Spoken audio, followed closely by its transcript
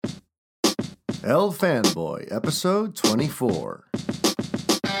FANBOY, episode 24.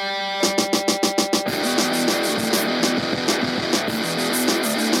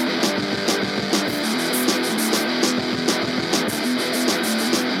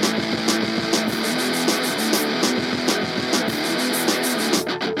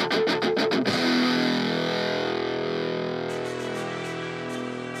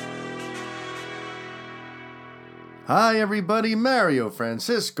 Hi everybody, Mario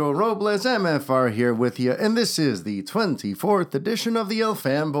Francisco Robles MFR here with you, and this is the 24th edition of the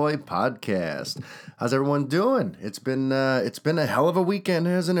FANBOY podcast. How's everyone doing? It's been a hell of a weekend,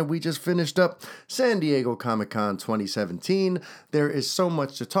 hasn't it? We just finished up San Diego Comic-Con 2017. There is so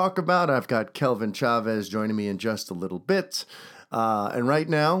much to talk about. I've got Kellvin Chavez joining me in just a little bit. And right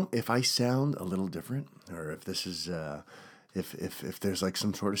now, if I sound a little different, or if this is... If there's like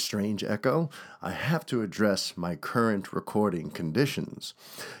some sort of strange echo, I have to address my current recording conditions.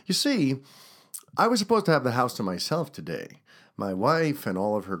 You see, I was supposed to have the house to myself today. My wife and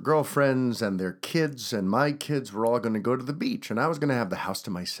all of her girlfriends and their kids and my kids were all going to go to the beach, and I was going to have the house to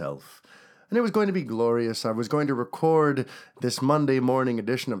myself. And it was going to be glorious. I was going to record this Monday morning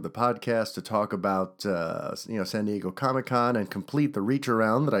edition of the podcast to talk about San Diego Comic-Con and complete the reach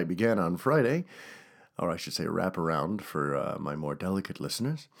around that I began on Friday. Or I should say wrap around for my more delicate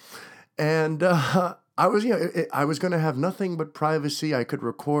listeners. And I was going to have nothing but privacy. I could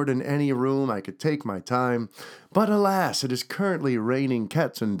record in any room. I could take my time. But alas, it is currently raining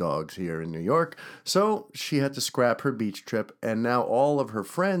cats and dogs here in New York. So she had to scrap her beach trip. And now all of her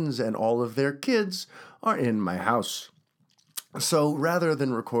friends and all of their kids are in my house. So rather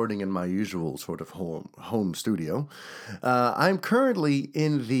than recording in my usual sort of home studio, I'm currently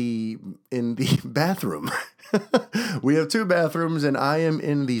in the bathroom. We have two bathrooms, and I am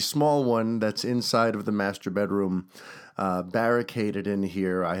in the small one that's inside of the master bedroom, barricaded in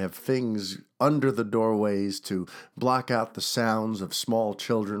here. I have things under the doorways to block out the sounds of small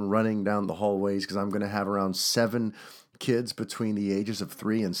children running down the hallways, because I'm going to have around 7 kids between the ages of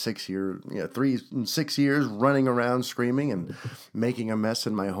 3 and 6 years, 3 and 6 years running around screaming and making a mess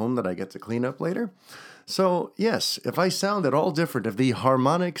in my home that I get to clean up later. So yes, if I sound at all different, if the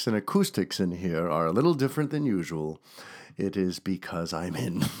harmonics and acoustics in here are a little different than usual, it is because I'm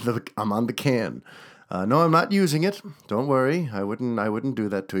on the can. No, I'm not using it. Don't worry. I wouldn't do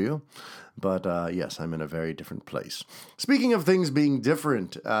that to you. But yes, I'm in a very different place. Speaking of things being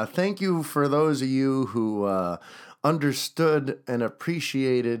different, thank you for those of you who understood and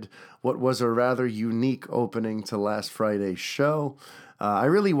appreciated what was a rather unique opening to last Friday's show. I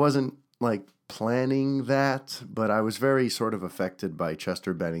really wasn't planning that, but I was very sort of affected by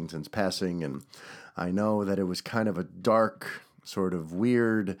Chester Bennington's passing, and I know that it was kind of a dark, sort of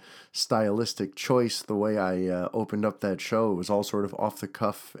weird stylistic choice the way I opened up that show. It was all sort of off the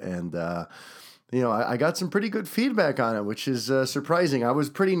cuff, and I got some pretty good feedback on it, which is surprising. I was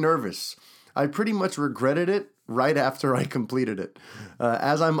pretty nervous. I pretty much regretted it right after I completed it.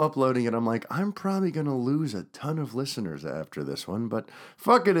 As I'm uploading it, I'm like, I'm probably going to lose a ton of listeners after this one, but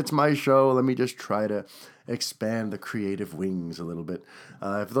fuck it, it's my show. Let me just try to expand the creative wings a little bit.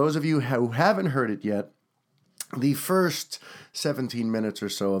 If those of you who haven't heard it yet, the first 17 minutes or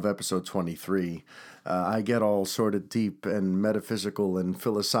so of episode 23, I get all sort of deep and metaphysical and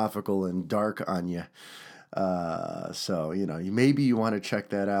philosophical and dark on you. So, maybe you want to check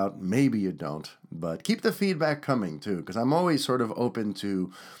that out. Maybe you don't. But keep the feedback coming, too, because I'm always sort of open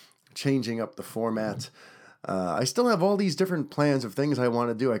to changing up the format. I still have all these different plans of things I want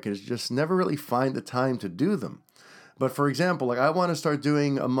to do. I could just never really find the time to do them. But for example, I want to start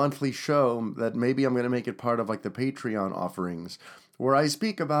doing a monthly show that maybe I'm going to make it part of the Patreon offerings, where I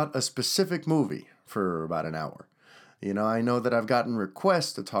speak about a specific movie for about an hour. I know that I've gotten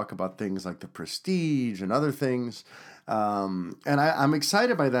requests to talk about things like The Prestige and other things, and I'm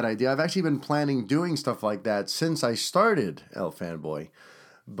excited by that idea. I've actually been planning doing stuff like that since I started FANBOY,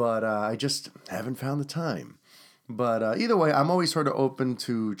 but I just haven't found the time. But either way, I'm always sort of open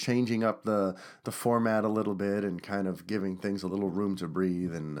to changing up the format a little bit and kind of giving things a little room to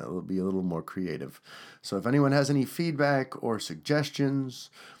breathe, and it'll be a little more creative. So if anyone has any feedback or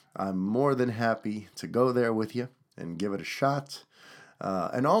suggestions, I'm more than happy to go there with you and give it a shot.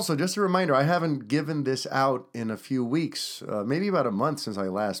 And also, just a reminder, I haven't given this out in a few weeks, maybe about a month since I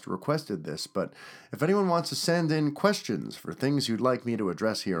last requested this, but if anyone wants to send in questions for things you'd like me to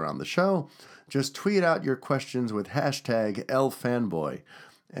address here on the show, just tweet out your questions with hashtag #LFanboy,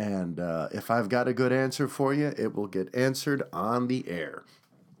 and if I've got a good answer for you, it will get answered on the air.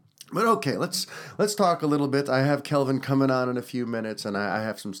 But okay, let's talk a little bit. I have Kellvin coming on in a few minutes, and I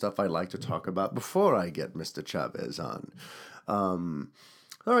have some stuff I'd like to talk about before I get Mr. Chavez on.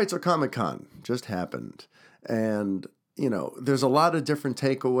 All right, so Comic-Con just happened. And, there's a lot of different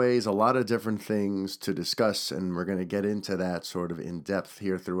takeaways, a lot of different things to discuss, and we're going to get into that sort of in depth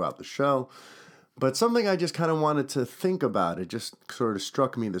here throughout the show. But something I just kind of wanted to think about, it just sort of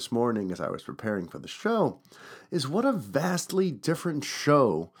struck me this morning as I was preparing for the show, is what a vastly different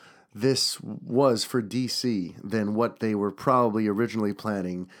show this was for DC than what they were probably originally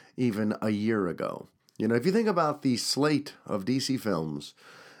planning even a year ago. If you think about the slate of DC films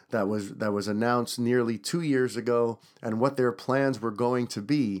that was announced nearly 2 years ago and what their plans were going to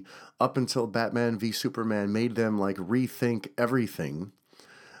be up until Batman v Superman made them rethink everything,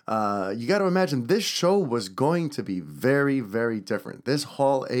 you got to imagine this show was going to be very, very different. This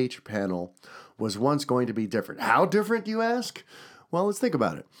Hall H panel was once going to be different. How different, you ask? Well, let's think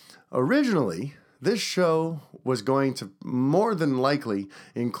about it. Originally, this show was going to more than likely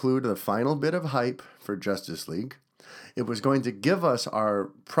include the final bit of hype for Justice League. It was going to give us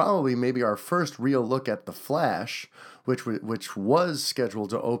maybe our first real look at The Flash, which was scheduled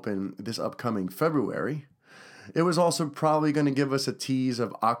to open this upcoming February. It was also probably going to give us a tease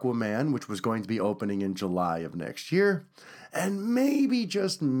of Aquaman, which was going to be opening in July of next year. And maybe,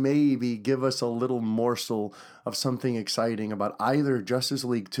 just maybe, give us a little morsel of something exciting about either Justice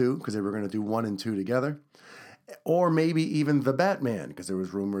League 2, because they were going to do 1 and 2 together, or maybe even The Batman, because there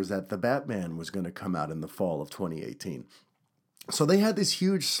was rumors that The Batman was going to come out in the fall of 2018. So they had this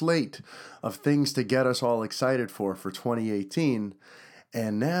huge slate of things to get us all excited for 2018.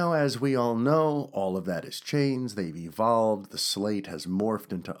 And now, as we all know, all of that has changed. They've evolved. The slate has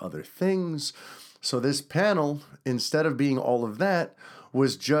morphed into other things. So this panel, instead of being all of that,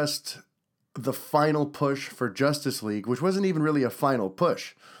 was just the final push for Justice League, which wasn't even really a final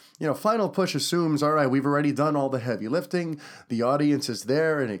push. Final push assumes, all right, we've already done all the heavy lifting. The audience is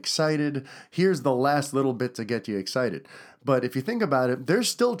there and excited. Here's the last little bit to get you excited. But if you think about it, they're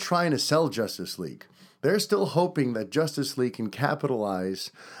still trying to sell Justice League. They're still hoping that Justice League can capitalize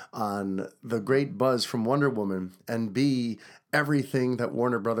on the great buzz from Wonder Woman and be everything that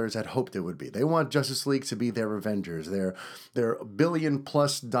Warner Brothers had hoped it would be. They want Justice League to be their Avengers, their $1 billion+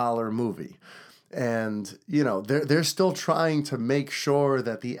 movie. And, they're still trying to make sure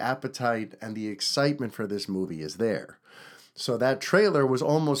that the appetite and the excitement for this movie is there. So that trailer was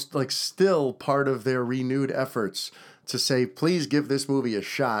almost still part of their renewed efforts to say, please give this movie a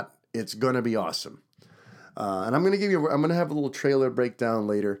shot. It's going to be awesome. And I'm going to have a little trailer breakdown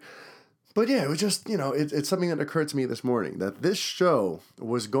later. But yeah, it was just, it's something that occurred to me this morning, that this show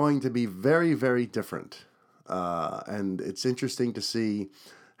was going to be very, very different. And it's interesting to see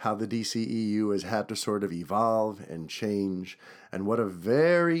how the DCEU has had to sort of evolve and change, and what a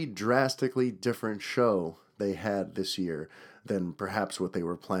very drastically different show they had this year than perhaps what they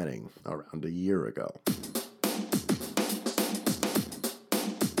were planning around a year ago.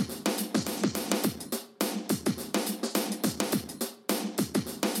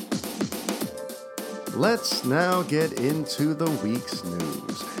 Let's now get into the week's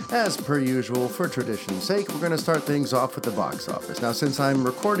news. As per usual, for tradition's sake, we're going to start things off with the box office. Now, since I'm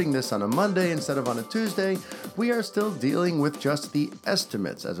recording this on a Monday instead of on a Tuesday, we are still dealing with just the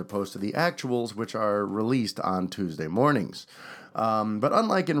estimates as opposed to the actuals, which are released on Tuesday mornings. But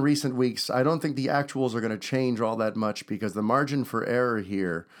unlike in recent weeks, I don't think the actuals are going to change all that much, because the margin for error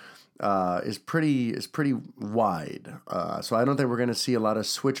here is pretty wide. So I don't think we're going to see a lot of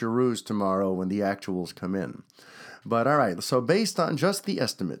switcheroos tomorrow when the actuals come in. But all right, so based on just the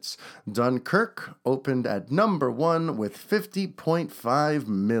estimates, Dunkirk opened at number 1 with $50.5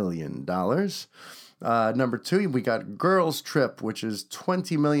 million. Number 2, we got Girls Trip, which is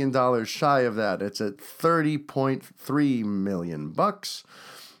 $20 million shy of that. It's at $30.3 million.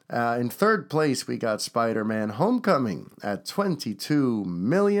 In third place, we got Spider-Man Homecoming at $22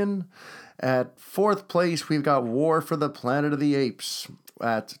 million. At fourth place, we've got War for the Planet of the Apes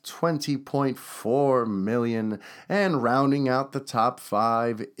at $20.4 million. And rounding out the top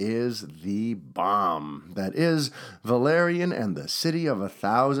 5 is The Bomb. That is Valerian and the City of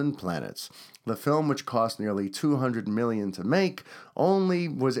 1,000 Planets. The film, which cost nearly $200 million to make, only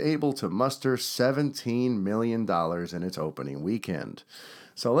was able to muster $17 million in its opening weekend.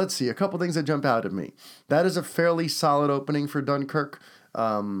 So let's see, a couple things that jump out at me. That is a fairly solid opening for Dunkirk.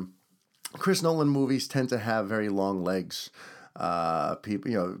 Chris Nolan movies tend to have very long legs.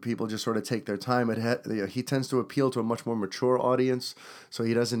 People just sort of take their time. He tends to appeal to a much more mature audience, so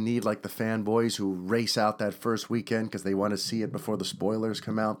he doesn't need the fanboys who race out that first weekend because they want to see it before the spoilers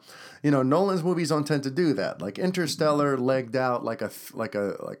come out. Nolan's movies don't tend to do that. Like Interstellar legged out like a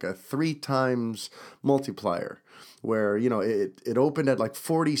 3 times multiplier, where it opened at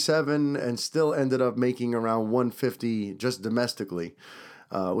 47 and still ended up making around 150 just domestically.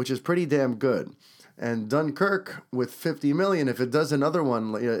 which is pretty damn good. And Dunkirk with 50 million, if it does another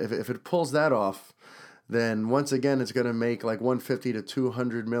one, if it pulls that off, then once again it's going to make like 150 to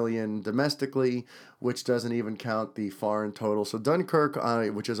 200 million domestically, which doesn't even count the foreign total. So Dunkirk,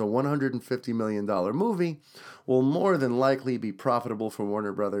 which is a $150 million movie, will more than likely be profitable for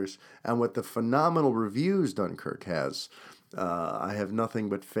Warner Brothers. And with the phenomenal reviews Dunkirk has, I have nothing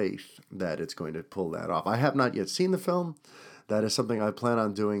but faith that it's going to pull that off. I have not yet seen the film. That is something I plan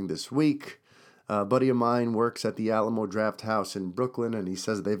on doing this week. A buddy of mine works at the Alamo Draft House in Brooklyn, and he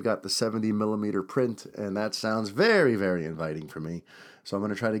says they've got the 70 millimeter print, and that sounds very, very inviting for me. So I'm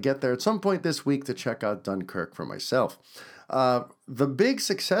going to try to get there at some point this week to check out Dunkirk for myself. The big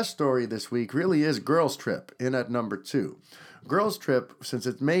success story this week really is Girls Trip, in at number 2. Girls Trip, since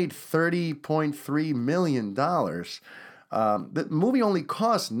it made $30.3 million, the movie only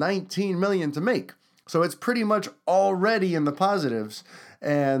cost $19 million to make. So it's pretty much already in the positives,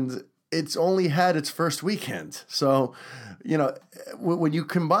 and it's only had its first weekend. So, when you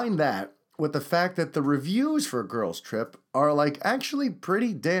combine that with the fact that the reviews for Girls Trip are like actually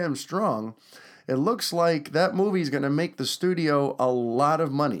pretty damn strong, it looks like that movie is going to make the studio a lot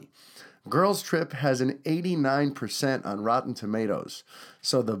of money. Girls Trip has an 89% on Rotten Tomatoes.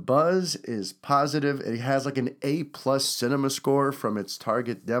 So the buzz is positive. It has like an A+ cinema score from its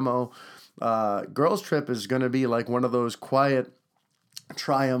target demo. Girls Trip is going to be like one of those quiet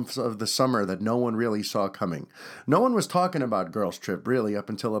triumphs of the summer that no one really saw coming. No one was talking about Girls Trip really up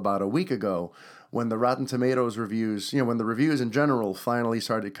until about a week ago, when the Rotten Tomatoes reviews, when the reviews in general finally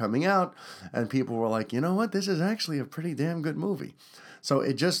started coming out, and people were like, you know what, this is actually a pretty damn good movie. So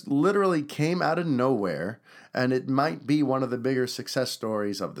it just literally came out of nowhere, and it might be one of the bigger success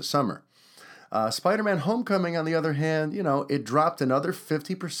stories of the summer. Spider-Man Homecoming, on the other hand, it dropped another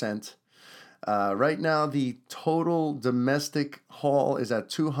 50%. Right now, the total domestic haul is at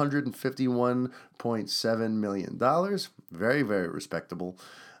 $251.7 million. Very, very respectable.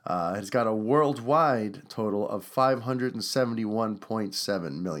 It's got a worldwide total of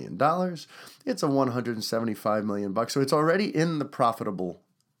 $571.7 million. It's a $175 million, so it's already in the profitable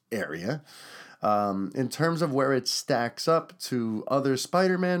area. In terms of where it stacks up to other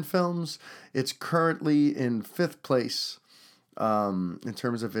Spider-Man films, it's currently in 5th place in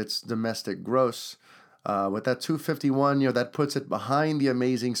terms of its domestic gross. With that 251, that puts it behind The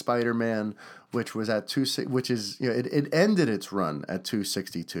Amazing Spider-Man, which was at it ended its run at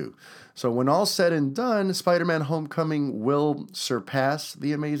 262. So when all said and done, Spider-Man Homecoming will surpass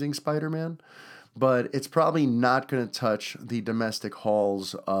The Amazing Spider-Man, but it's probably not going to touch the domestic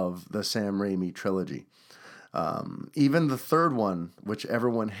hauls of the Sam Raimi trilogy. Even the third one, which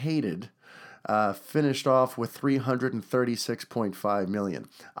everyone hated, finished off with $336.5 million.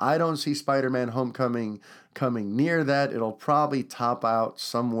 I don't see Spider-Man Homecoming coming near that. It'll probably top out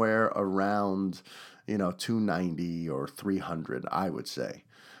somewhere around, 290 or 300, I would say,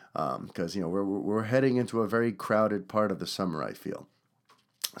 because we're heading into a very crowded part of the summer, I feel.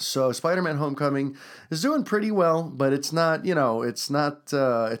 So Spider-Man Homecoming is doing pretty well, but it's not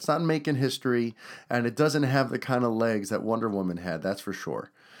making history, and it doesn't have the kind of legs that Wonder Woman had. That's for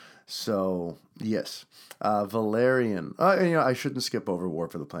sure. So, yes, Valerian. I shouldn't skip over War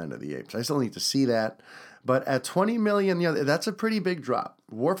for the Planet of the Apes. I still need to see that. But at 20 million, that's a pretty big drop.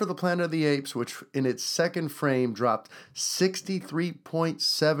 War for the Planet of the Apes, which in its second frame dropped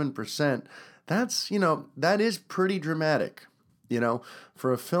 63.7%. That is pretty dramatic.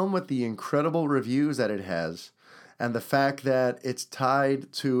 For a film with the incredible reviews that it has, and the fact that it's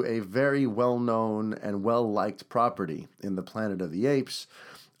tied to a very well-known and well-liked property in the Planet of the Apes,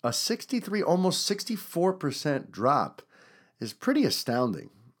 a 63, almost 64% drop is pretty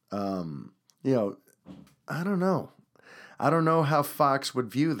astounding. I don't know. I don't know how Fox would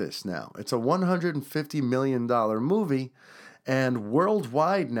view this now. It's a $150 million movie, and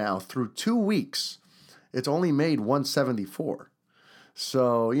worldwide now, through 2 weeks, it's only made 174.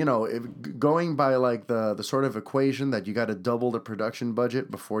 So, going by like the sort of equation that you got to double the production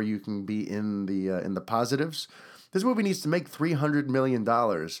budget before you can be in the positives, this movie needs to make $300 million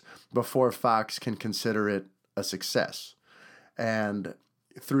before Fox can consider it a success. And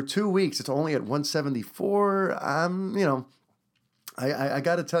through 2 weeks, it's only at 174. I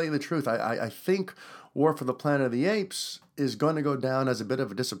got to tell you the truth. I think War for the Planet of the Apes is going to go down as a bit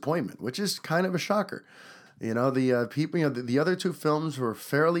of a disappointment, which is kind of a shocker. The other two films were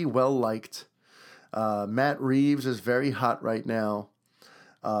fairly well liked. Matt Reeves is very hot right now.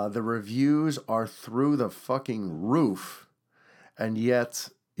 The reviews are through the fucking roof, and yet,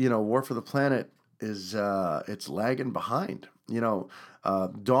 War for the Planet is it's lagging behind.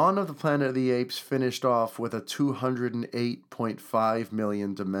 Dawn of the Planet of the Apes finished off with a $208.5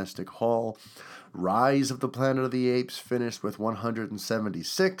 million domestic haul. Rise of the Planet of the Apes finished with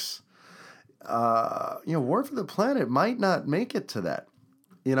 176. War for the Planet might not make it to that.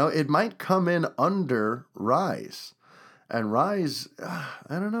 It might come in under Rise. And Rise, I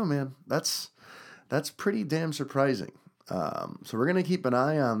don't know, man. That's pretty damn surprising. So we're going to keep an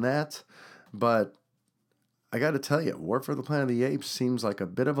eye on that. But I got to tell you, War for the Planet of the Apes seems like a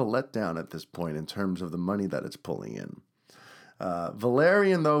bit of a letdown at this point in terms of the money that it's pulling in.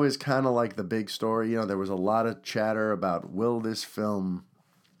 Valerian, though, is kind of like the big story. There was a lot of chatter about, will this film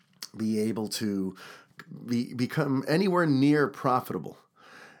be able to become anywhere near profitable?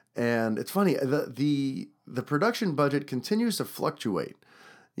 And it's funny, the production budget continues to fluctuate.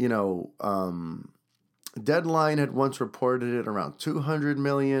 Deadline had once reported it around $200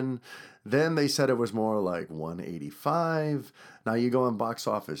 million. Then they said it was more like $185. Now you go on Box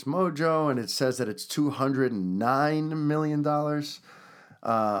Office Mojo and it says that it's $209 million.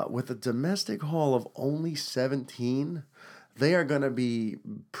 With a domestic haul of only 17, they are going to be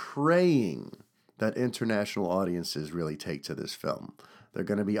praying that international audiences really take to this film. They're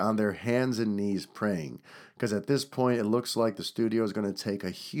going to be on their hands and knees praying. Because at this point, it looks like the studio is going to take a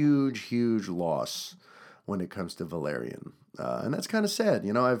huge, huge loss when it comes to Valerian. And that's kind of sad.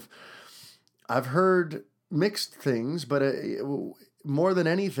 I've heard mixed things, but more than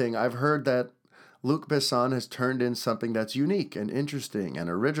anything, I've heard that Luc Besson has turned in something that's unique and interesting and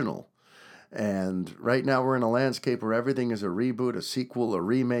original. And right now we're in a landscape where everything is a reboot, a sequel, a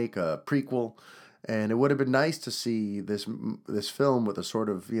remake, a prequel. And it would have been nice to see this film with a sort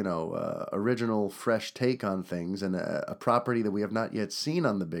of, original, fresh take on things and a property that we have not yet seen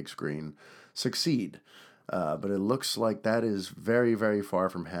on the big screen succeed. But it looks like that is very, very far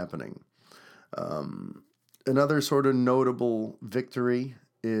from happening. Another sort of notable victory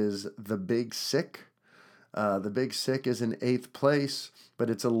is The Big Sick. The Big Sick is in 8th place, but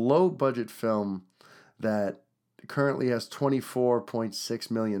it's a low-budget film that currently has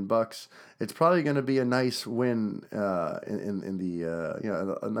 $24.6 million. It's probably going to be a nice win in the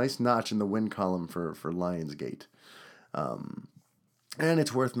a nice notch in the win column for Lionsgate. And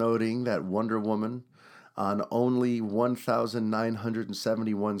it's worth noting that Wonder Woman, on only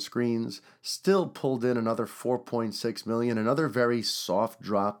 1,971 screens, still pulled in another $4.6 million, another very soft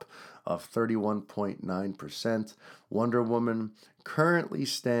drop of 31.9%. Wonder Woman currently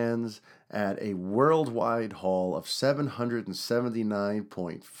stands at a worldwide haul of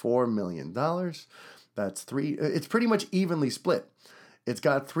 $779.4 million. It's pretty much evenly split. It's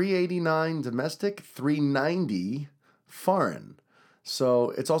got $389 domestic, $390 foreign. So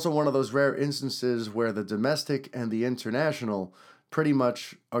it's also one of those rare instances where the domestic and the international pretty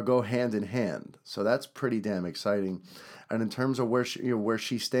much go hand in hand. So that's pretty damn exciting. And in terms of where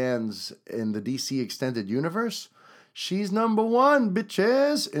she stands in the DC Extended Universe, she's number one,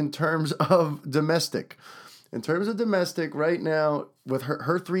 bitches, in terms of domestic. In terms of domestic, right now, with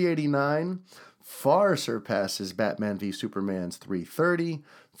her 389, far surpasses Batman v Superman's 330,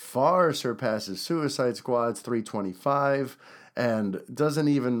 far surpasses Suicide Squad's 325, and doesn't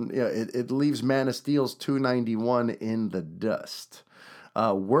even, it leaves Man of Steel's 291 in the dust.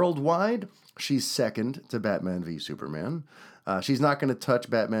 Worldwide, she's second to Batman v Superman. She's not going to touch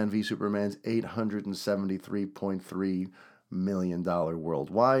Batman v Superman's $873.3 million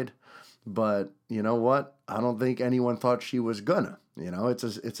worldwide. But you know what? I don't think anyone thought she was gonna. It's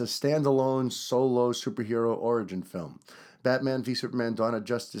a standalone solo superhero origin film. Batman v Superman: Dawn of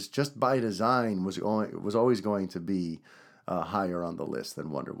Justice, just by design, was always going to be higher on the list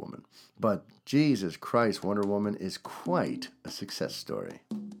than Wonder Woman. But Jesus Christ, Wonder Woman is quite a success story.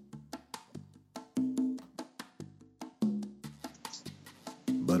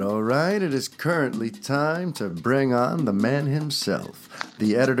 But all right, it is currently time to bring on the man himself,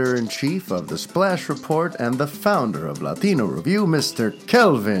 the editor-in-chief of The Splash Report and the founder of Latino-Review, Mr.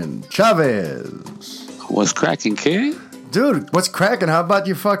 Kellvin Chavez. What's cracking, kid? Dude, what's cracking? How about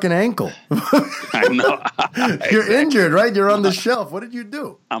your fucking ankle? I know. You're injured, right? You're on the shelf. What did you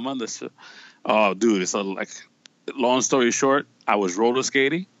do? I'm on the... Oh, dude, it's long story short, I was roller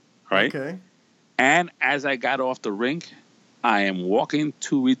skating, right? Okay. And as I got off the rink, I am walking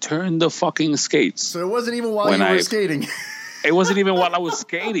to return the fucking skates. So it wasn't even while you were skating. It wasn't even while I was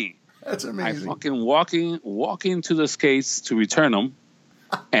skating. That's amazing. I fucking walking to the skates to return them,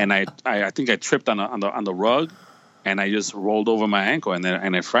 and I think I tripped on the rug, and I just rolled over my ankle, and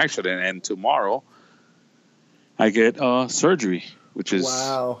I fractured it. And tomorrow, I get surgery, which is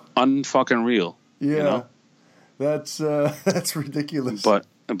unfucking real. Yeah, that's ridiculous. But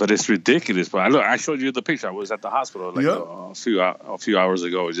But it's ridiculous. But I showed you the picture. I was at the hospital a few hours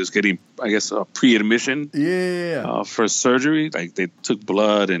ago, just getting, I guess, a pre-admission. For surgery. Like they took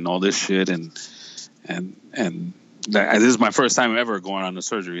blood and all this shit, and this is my first time ever going on a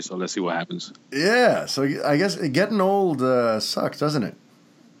surgery. So let's see what happens. Yeah. So I guess getting old sucks, doesn't it?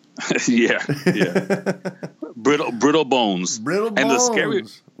 yeah. Brittle bones. And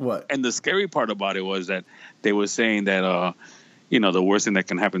the scary part about it was that they were saying that the worst thing that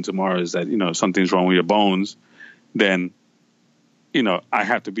can happen tomorrow is that, if something's wrong with your bones, then, I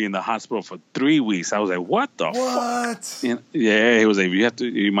have to be in the hospital for 3 weeks. I was like, what the fuck? Yeah, he was like,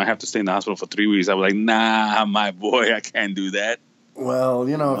 you might have to stay in the hospital for 3 weeks. I was like, nah, my boy, I can't do that. Well,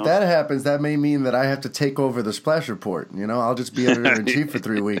 if that happens, that may mean that I have to take over the Splash Report. I'll just be editor-in-chief for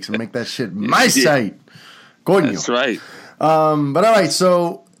 3 weeks and make that shit my site. Coño. That's right. But all right,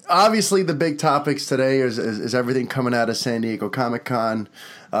 so obviously the big topics today is everything coming out of San Diego Comic-Con.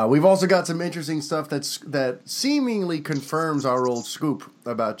 We've also got some interesting stuff that seemingly confirms our old scoop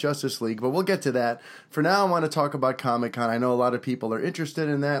about Justice League, but we'll get to that. For now, I want to talk about Comic-Con. I know a lot of people are interested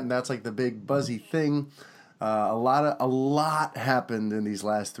in that, and that's like the big buzzy thing. A lot happened in these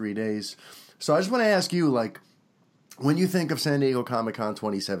last 3 days. So I just want to ask you, like, when you think of San Diego Comic-Con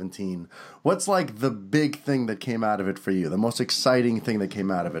 2017, what's like the big thing that came out of it for you? The most exciting thing that came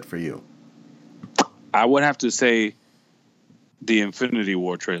out of it for you? I would have to say the Infinity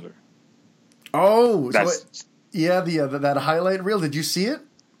War trailer. Oh, that highlight reel. Did you see it?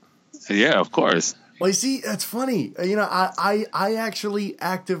 Yeah, of course. Well, you see, that's funny. I actually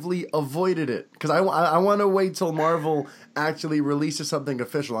actively avoided it because I want to wait till Marvel actually releases something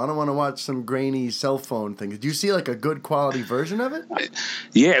official. I don't want to watch some grainy cell phone thing. Did you see like a good quality version of it?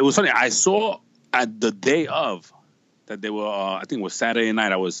 Yeah, it was funny. I saw at the day of that they were. I think it was Saturday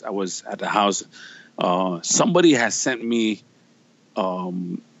night. I was at the house. Somebody has sent me,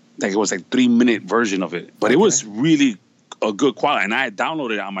 it was like 3-minute version of it, but it was really a good quality, and I had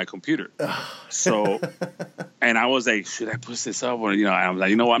downloaded it on my computer. So, and I was like, should I post this up? Or, I was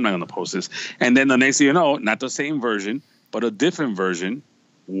like, what? I'm not going to post this. And then the next thing you know, not the same version, but a different version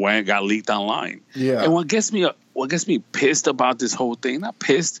got leaked online. Yeah. And what gets me pissed about this whole thing, not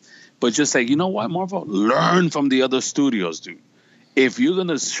pissed, but just like, you know what, Marvel, learn from the other studios, dude. If you're going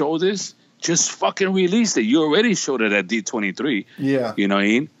to show this, just fucking release it. You already showed it at D23. Yeah. You know what I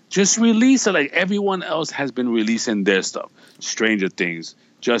mean? Just release it like everyone else has been releasing their stuff. Stranger Things,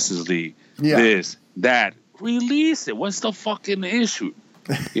 Justice League, this, that. Release it. What's the fucking issue?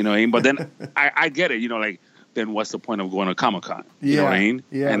 You know what I mean? But then I get it. Then what's the point of going to Comic-Con? You know what I mean?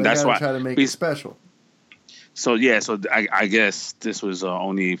 Yeah, and that's why try to make it special. So I guess this was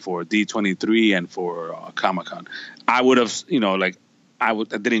only for D23 and for Comic-Con. I would have, I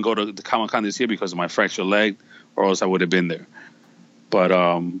didn't go to the Comic-Con this year because of my fractured leg, or else I would have been there. But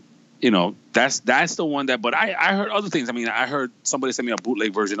that's the one that. But I heard other things. I mean, I heard somebody send me a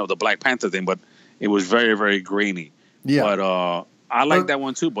bootleg version of the Black Panther thing, but it was very, very grainy. Yeah. But I like that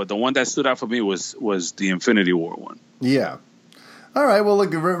one too. But the one that stood out for me was the Infinity War one. Yeah. All right. Well,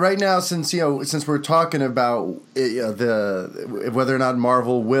 look, right now, since we're talking about whether or not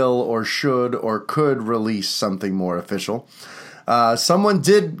Marvel will or should or could release something more official, someone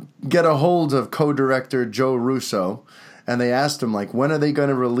did get a hold of co-director Joe Russo. And they asked him, like, when are they going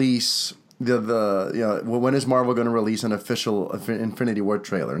to release when is Marvel going to release an official Infinity War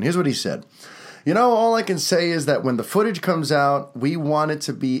trailer? And here's what he said. All I can say is that when the footage comes out, we want it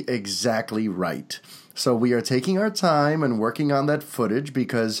to be exactly right. So we are taking our time and working on that footage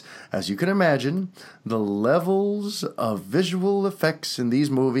because, as you can imagine, the levels of visual effects in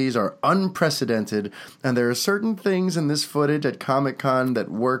these movies are unprecedented. And there are certain things in this footage at Comic-Con that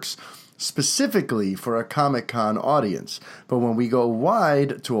works specifically for a Comic-Con audience. But when we go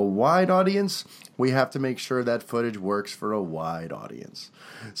wide to a wide audience, we have to make sure that footage works for a wide audience.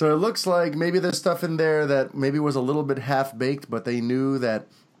 So it looks like maybe there's stuff in there that maybe was a little bit half-baked, but they knew that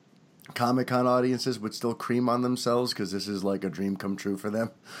Comic-Con audiences would still cream on themselves because this is like a dream come true for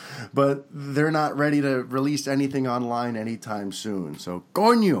them. But they're not ready to release anything online anytime soon. So,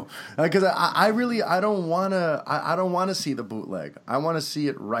 coño. Because I don't want to see the bootleg. I want to see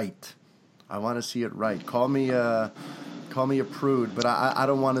it right. Call me a prude, but I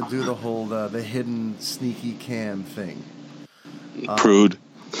don't want to do the whole the hidden sneaky cam thing. Prude.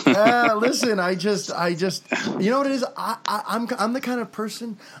 Listen, I just you know what it is? I'm the kind of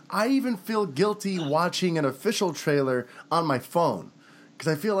person, I even feel guilty watching an official trailer on my phone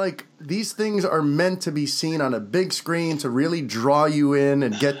because I feel like these things are meant to be seen on a big screen to really draw you in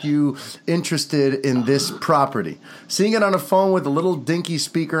and get you interested in this property. Seeing it on a phone with a little dinky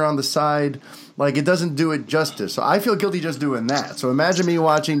speaker on the side, like, it doesn't do it justice. So I feel guilty just doing that. So imagine me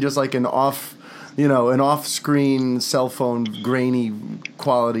watching just like an off-screen cell phone grainy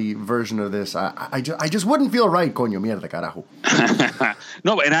quality version of this. I just wouldn't feel right, coño, mierda, carajo.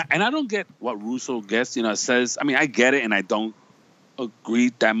 No, and I don't get what Russo gets. It says, I mean, I get it, and I don't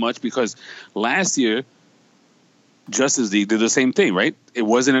agree that much, because last year Justice League did the same thing, right? It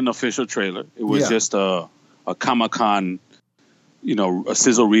wasn't an official trailer. It was just a Comic-Con, a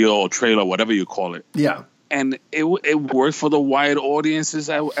sizzle reel or trailer, whatever you call it. Yeah. And it worked for the wide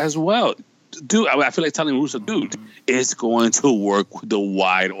audiences as well. Dude, I feel like telling Russo, dude, it's going to work with the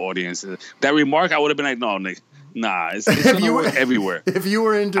wide audiences. That remark, I would have been like, no, Nick. Nah, it's going to work everywhere. If you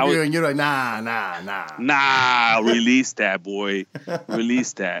were interviewing, you're like, nah. Nah, release that, boy.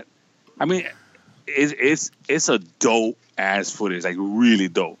 Release that. I mean, it's a dope ass footage, like really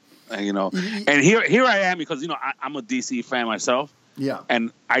dope. And here I am, because I'm a DC fan myself. Yeah.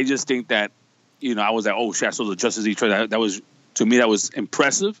 And I just think that I was like, oh shit, I saw the Justice League trailer. That was, to me, that was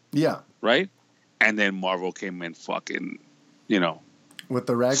impressive. Yeah. Right? And then Marvel came in fucking, with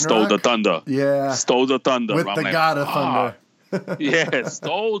the Ragnarok? Stole the thunder. Yeah. Stole the thunder. With the god of thunder. Yeah,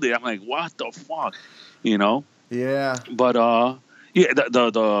 stole it. I'm like, what the fuck? Yeah. But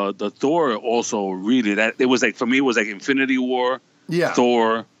the Thor also really, that it was like, for me, it was like Infinity War,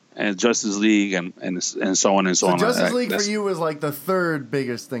 Thor, and Justice League, and so on and so on. So Justice League for you was like the third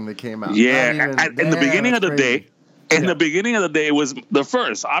biggest thing that came out. Yeah. In the beginning of the day, the beginning of the day, it was the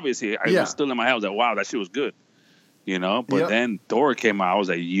first. Obviously, I was still in my head. I was like, wow, that shit was good. But then Thor came out. I was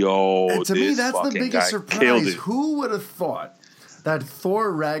like, yo, and to me, that's the biggest surprise. Who would have thought that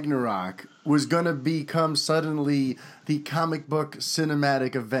Thor Ragnarok was going to become suddenly the comic book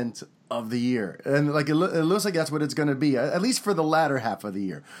cinematic event of the year? And like it looks like that's what it's going to be, at least for the latter half of the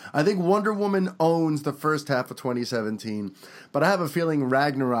year. I think Wonder Woman owns the first half of 2017, but I have a feeling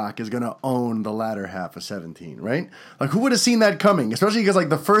Ragnarok is going to own the latter half of 17, right? Like, who would have seen that coming? Especially because like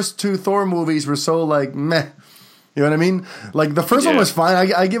the first two Thor movies were so like meh. You know what I mean? Like, the first one was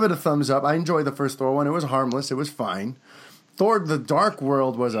fine. I give it a thumbs up. I enjoyed the first Thor one. It was harmless. It was fine. Thor: The Dark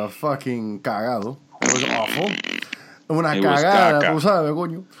World was a fucking cagado. It was awful. Una cagada, tú sabes,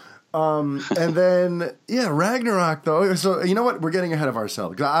 coño. And then, Ragnarok, though. So, you know what? We're getting ahead of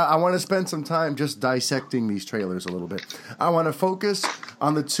ourselves. I want to spend some time just dissecting these trailers a little bit. I want to focus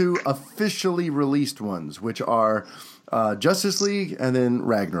on the two officially released ones, which are Justice League and then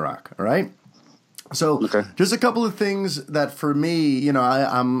Ragnarok, all right? So just a couple of things that for me,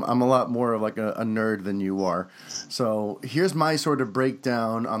 I'm a lot more of like a nerd than you are. So here's my sort of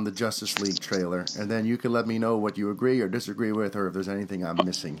breakdown on the Justice League trailer, and then you can let me know what you agree or disagree with, or if there's anything I'm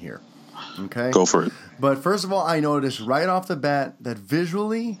missing here. Okay? Go for it. But first of all, I noticed right off the bat that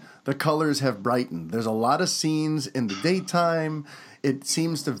visually the colors have brightened. There's a lot of scenes in the daytime. It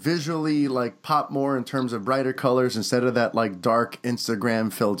seems to visually like pop more in terms of brighter colors instead of that like dark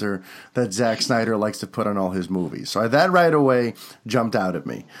Instagram filter that Zack Snyder likes to put on all his movies. So that right away jumped out at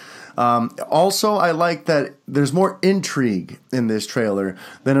me. Also, I like that there's more intrigue in this trailer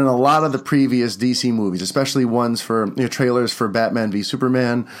than in a lot of the previous DC movies, especially ones for trailers for Batman v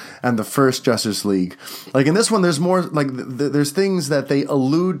Superman and the first Justice League. Like in this one, there's more like there's things that they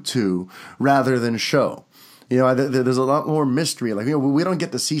allude to rather than show. There's a lot more mystery. Like, we don't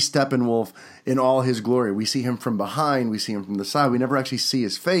get to see Steppenwolf in all his glory. We see him from behind. We see him from the side. We never actually see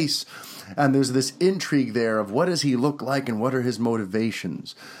his face. And there's this intrigue there of what does he look like and what are his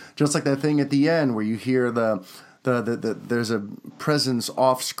motivations. Just like that thing at the end where you hear there's a presence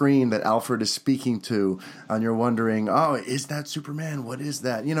off screen that Alfred is speaking to, and you're wondering, oh, is that Superman? What is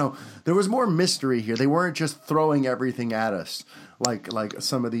that? There was more mystery here. They weren't just throwing everything at us like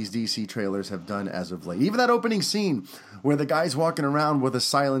some of these DC trailers have done as of late. Even that opening scene where the guy's walking around with a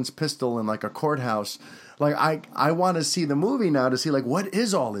silenced pistol in like a courthouse. Like I want to see the movie now to see like what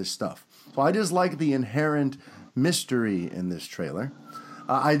is all this stuff. So I just like the inherent mystery in this trailer.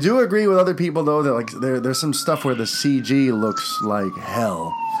 I do agree with other people though that like there's some stuff where the CG looks like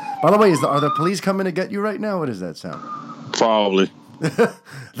hell. By the way, are the police coming to get you right now? What does that sound? Probably.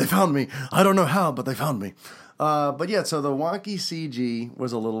 They found me. I don't know how, but they found me. But yeah, so the wonky CG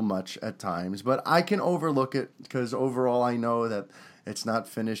was a little much at times, but I can overlook it because overall I know that it's not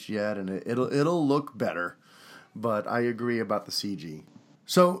finished yet and it'll look better. But I agree about the CG.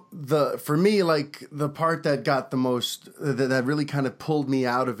 So for me, like the part that got the most, that really kind of pulled me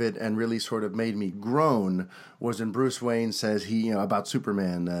out of it and really sort of made me groan was when Bruce Wayne says about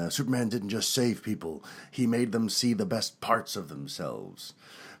Superman. Superman didn't just save people; he made them see the best parts of themselves.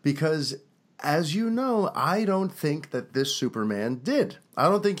 Because, as you know, I don't think that this Superman did. I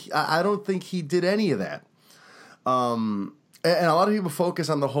don't think he did any of that. And a lot of people focus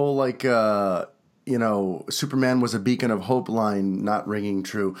on the whole Superman was a beacon of hope line not ringing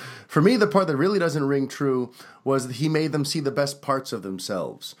true. For me, the part that really doesn't ring true was that he made them see the best parts of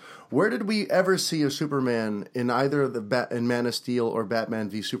themselves. Where did we ever see a Superman in either in Man of Steel or Batman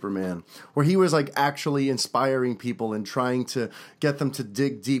v Superman where he was like actually inspiring people and trying to get them to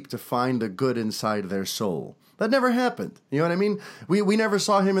dig deep to find the good inside their soul? That never happened. You know what I mean? We never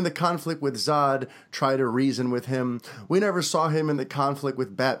saw him in the conflict with Zod try to reason with him. We never saw him in the conflict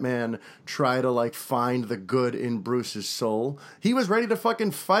with Batman try to like find the good in Bruce's soul. He was ready to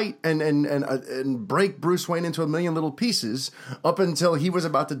fucking fight and break Bruce Wayne into a million little pieces up until he was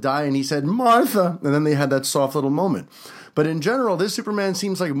about to die and he said, "Martha," and then they had that soft little moment. But in general, this Superman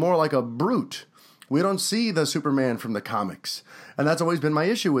seems like more like a brute. We don't see the Superman from the comics. And that's always been my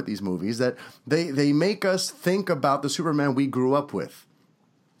issue with these movies, that they make us think about the Superman we grew up with.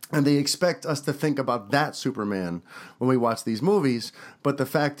 And they expect us to think about that Superman when we watch these movies. But the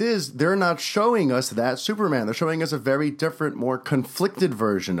fact is, they're not showing us that Superman. They're showing us a very different, more conflicted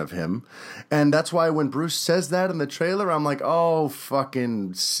version of him. And that's why when Bruce says that in the trailer, I'm like, oh,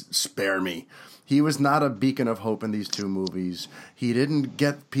 fucking spare me. He was not a beacon of hope in these two movies. He didn't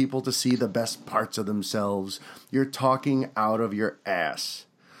get people to see the best parts of themselves. You're talking out of your ass.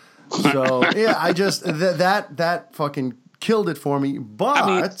 So, yeah, I just, that fucking killed it for me.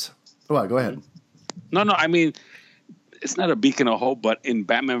 But, go ahead. No, I mean, it's not a beacon of hope, but in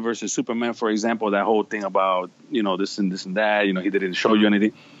Batman versus Superman, for example, that whole thing about, this and that, he didn't show you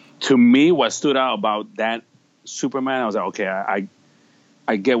anything. To me, what stood out about that Superman, I was like, okay,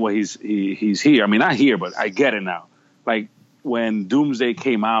 I get what he's here. I mean, not here, but I get it now. Like when Doomsday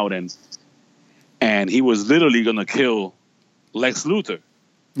came out and he was literally going to kill Lex Luthor.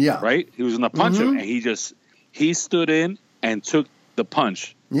 Yeah. Right? He was going to punch him, and he stood in and took the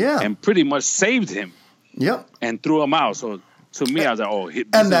punch. Yeah. And pretty much saved him. Yep. And threw him out. So to me, I was like,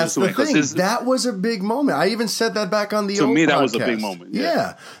 and that's the thing. That was a big moment. I even said that back on the old podcast. To me, that was a big moment.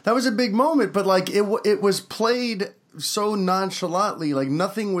 Yeah. That was a big moment, but like it was played so nonchalantly, like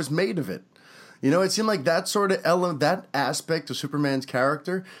nothing was made of it. It seemed like that sort of element, that aspect of Superman's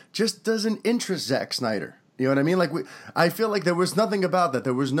character just doesn't interest Zack Snyder. You know what I mean? Like I feel like there was nothing about that.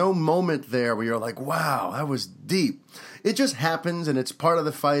 There was no moment there where you're like, wow, that was deep. It just happens and it's part of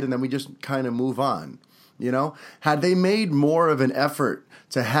the fight and then we just kind of move on. Had they made more of an effort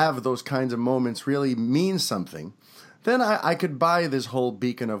to have those kinds of moments really mean something, then I could buy this whole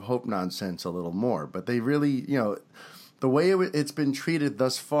beacon of hope nonsense a little more. But they really, the way it's been treated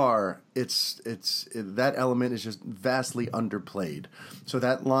thus far, that element is just vastly underplayed. So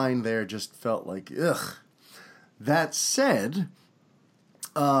that line there just felt like, ugh. That said,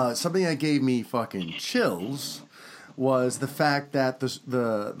 something that gave me fucking chills was the fact that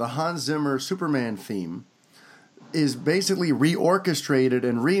the Hans Zimmer Superman theme is basically reorchestrated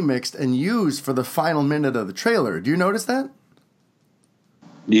and remixed and used for the final minute of the trailer. Do you notice that?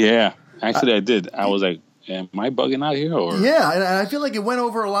 Yeah, actually I did. I was like, am I bugging out here? Or yeah, and I feel like it went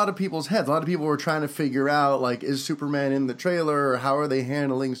over a lot of people's heads. A lot of people were trying to figure out, like, is Superman in the trailer? Or how are they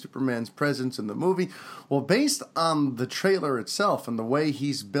handling Superman's presence in the movie? Well, based on the trailer itself and the way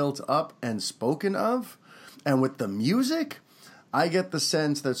he's built up and spoken of, and with the music, I get the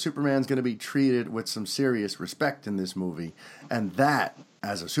sense that Superman's going to be treated with some serious respect in this movie. And that,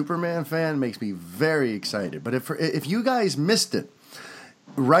 as a Superman fan, makes me very excited. But if you guys missed it,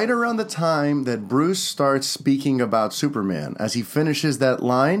 right around the time that Bruce starts speaking about Superman, as he finishes that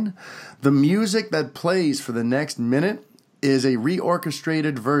line, the music that plays for the next minute is a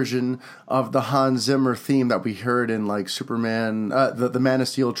reorchestrated version of the Hans Zimmer theme that we heard in like Superman, the Man of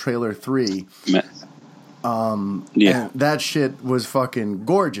Steel trailer 3. Yeah, and that shit was fucking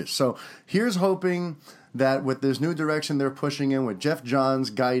gorgeous. So here's hoping that with this new direction they're pushing in, with Jeff Johns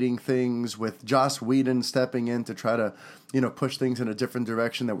guiding things, with Joss Whedon stepping in to try to, push things in a different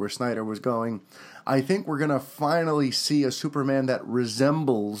direction that where Snyder was going, I think we're going to finally see a Superman that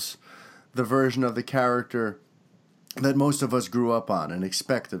resembles the version of the character that most of us grew up on and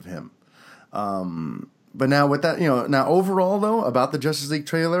expect of him. But now with that, now overall though, about the Justice League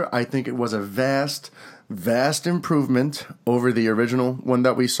trailer, I think it was a vast improvement over the original one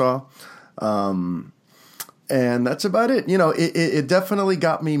that we saw. And that's about it. It definitely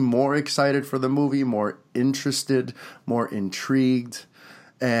got me more excited for the movie, more interested, more intrigued.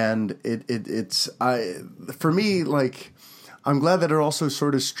 And for me, like, I'm glad that it also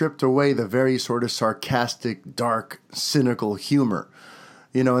sort of stripped away the very sort of sarcastic, dark, cynical humor.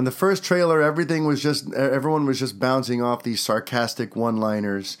 You know, in the first trailer, everyone was just bouncing off these sarcastic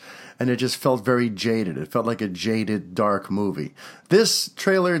one-liners, and it just felt very jaded. It felt like a jaded, dark movie. This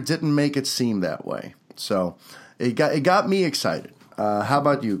trailer didn't make it seem that way, so it got me excited. How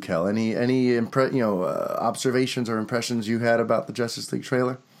about you, Kel? Any observations or impressions you had about the Justice League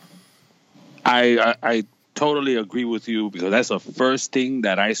trailer? I totally agree with you, because that's the first thing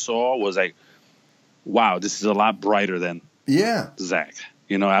that I saw was like, wow, this is a lot brighter than Zack.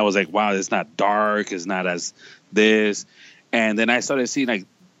 You know, I was like, wow, it's not dark, it's not as this. And then I started seeing, like,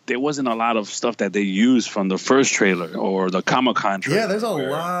 there wasn't a lot of stuff that they used from the first trailer or the Comic-Con trailer. Yeah, there's a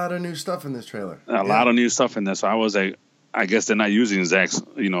lot of new stuff in this trailer. A lot of new stuff in there. So I was like, I guess they're not using Zack's,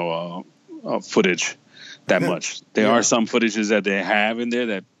 footage that much. There are some footages that they have in there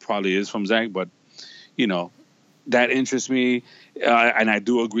that probably is from Zack, but, you know, that interests me. And I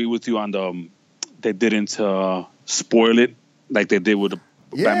do agree with you on they didn't spoil it like they did with the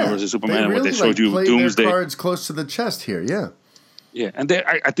Batman versus Superman, really, where they showed you Doomsday. Their cards close to the chest here, Yeah, and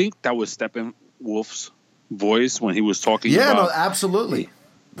I think that was Steppenwolf's voice when he was talking. Yeah, about, no, absolutely.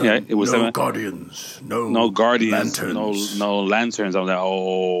 It was no guardians, no guardians, lanterns. no lanterns. I was like,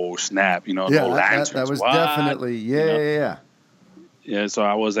 oh snap, no lanterns. That was what? definitely yeah. So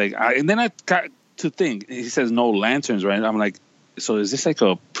I was like, and then I got to think. He says no lanterns, right? I'm like, so is this like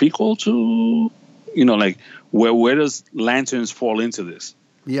a prequel to, like where does lanterns fall into this?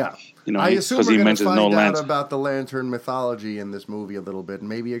 Yeah. I assume we're going to find out about the lantern mythology in this movie a little bit, and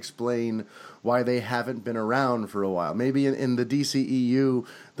maybe explain why they haven't been around for a while. Maybe in the DCEU,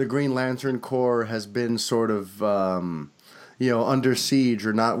 the Green Lantern Corps has been sort of, under siege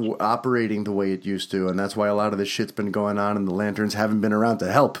or not operating the way it used to, and that's why a lot of this shit's been going on, and the lanterns haven't been around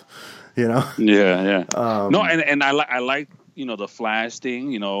to help. Yeah. No, and I like the Flash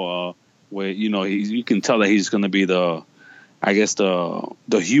thing. Where you can tell that he's going to be the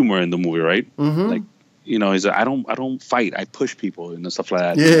humor in the movie, right? Mm-hmm. Like, he's like, I don't fight, I push people and stuff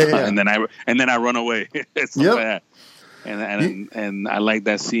like that. Yeah. And then I run away. Stuff like that. And I like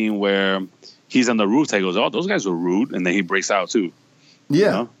that scene where he's on the roof. He goes, oh, those guys are rude, and then he breaks out too.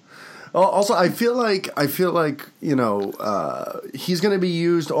 Yeah. Also, I feel like he's going to be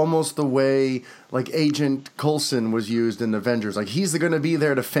used almost the way like Agent Coulson was used in Avengers. Like, he's going to be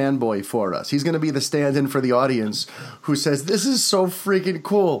there to fanboy for us. He's going to be the stand-in for the audience who says, "This is so freaking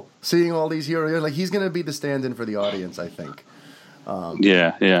cool, seeing all these heroes." Like, he's going to be the stand-in for the audience, I think.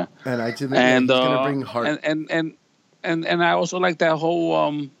 Yeah. And I think he's going to bring heart. And I also like that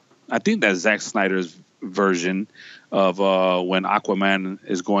whole. I think that's Zack Snyder's version of when Aquaman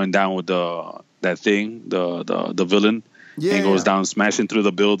is going down with that thing, the villain. Yeah, and goes down smashing through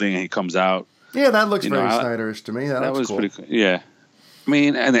the building, and he comes out. Yeah, that looks very Snyderish to me. That was cool. Pretty cool. Yeah. I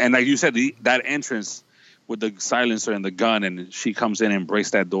mean, and like you said, that entrance with the silencer and the gun, and she comes in and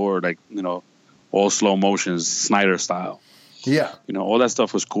breaks that door, like, all slow motions, Snyder style. Yeah. All that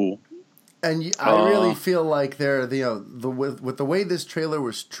stuff was cool. And I really feel like with the way this trailer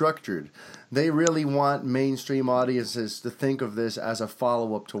was structured, they really want mainstream audiences to think of this as a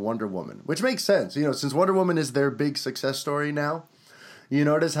follow-up to Wonder Woman, which makes sense. Since Wonder Woman is their big success story now, you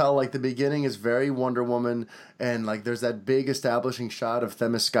notice how, like, the beginning is very Wonder Woman, and, like, there's that big establishing shot of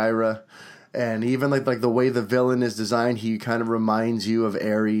Themyscira, and even, like the way the villain is designed, he kind of reminds you of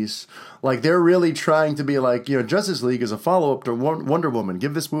Ares. Like, they're really trying to be like, Justice League is a follow-up to Wonder Woman.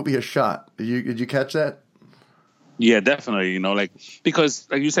 Give this movie a shot. Did you catch that? Yeah, definitely. Because,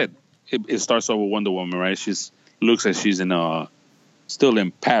 like you said, it starts off with Wonder Woman, right? Looks like she's still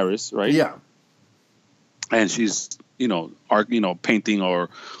in Paris, right? Yeah. And she's, painting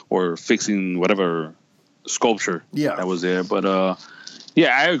or fixing whatever sculpture that was there. But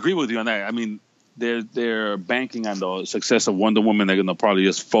yeah, I agree with you on that. I mean, they're banking on the success of Wonder Woman. They're gonna probably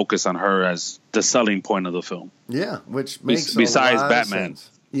just focus on her as the selling point of the film. Yeah, which makes besides a lot Batman. Of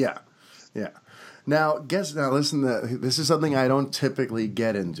sense. Yeah. Now, listen. This is something I don't typically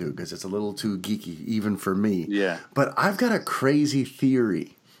get into because it's a little too geeky, even for me. Yeah. But I've got a crazy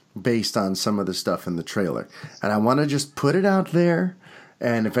theory based on some of the stuff in the trailer, and I want to just put it out there.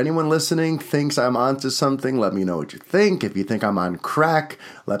 And if anyone listening thinks I'm onto something, let me know what you think. If you think I'm on crack,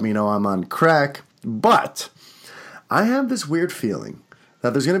 let me know I'm on crack. But I have this weird feeling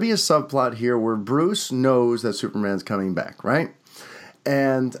that there's going to be a subplot here where Bruce knows that Superman's coming back, right?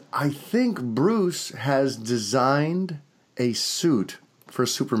 And I think Bruce has designed a suit for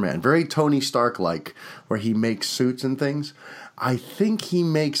Superman, very Tony Stark-like, where he makes suits and things. I think he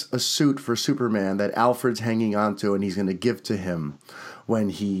makes a suit for Superman that Alfred's hanging onto, and he's going to give to him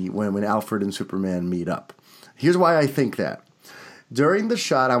when Alfred and Superman meet up. Here's why I think that. During the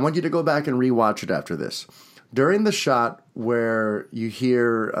shot, I want you to go back and rewatch it after this. During the shot where you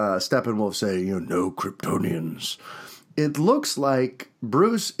hear Steppenwolf say, no Kryptonians, it looks like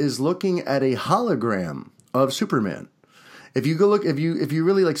Bruce is looking at a hologram of Superman. If you go look, if you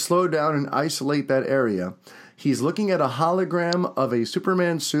really like slow down and isolate that area, he's looking at a hologram of a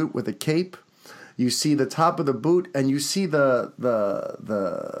Superman suit with a cape. You see the top of the boot, and you see the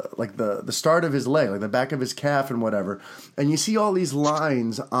start of his leg, like the back of his calf and whatever. And you see all these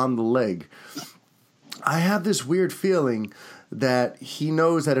lines on the leg. I have this weird feeling that he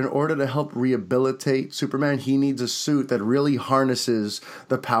knows that in order to help rehabilitate Superman, he needs a suit that really harnesses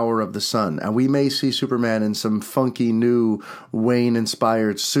the power of the sun. And we may see Superman in some funky new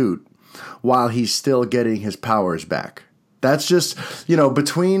Wayne-inspired suit while he's still getting his powers back. That's just,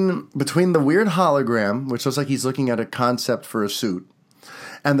 between the weird hologram, which looks like he's looking at a concept for a suit,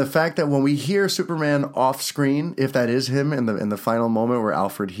 and the fact that when we hear Superman off screen, if that is him in the final moment where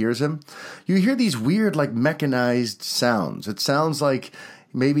Alfred hears him, you hear these weird like mechanized sounds. It sounds like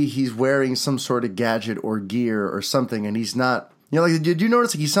maybe he's wearing some sort of gadget or gear or something, and he's not. Did you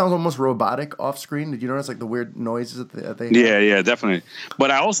notice he sounds almost robotic off screen? Did you notice the weird noises that they have? Yeah, definitely. But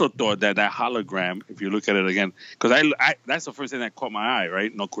I also thought that hologram, if you look at it again, because I that's the first thing that caught my eye,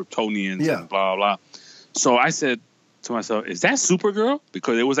 right? No Kryptonians and blah, blah, blah. So I said to myself, is that Supergirl?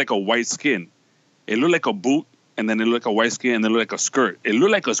 Because it was like a white skin. It looked like a boot, and then it looked like a white skin, and then it looked like a skirt. It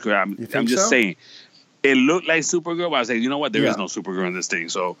looked like a skirt. I'm just saying. It looked like Supergirl, but I was like, you know what? There is no Supergirl in this thing.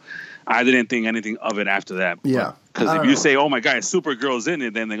 So I didn't think anything of it after that. Yeah. Because if you say, oh my God, Supergirl's in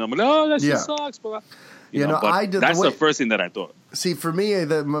it, then they're going to be like, oh, that shit sucks. But, that's the first thing that I thought. See, for me,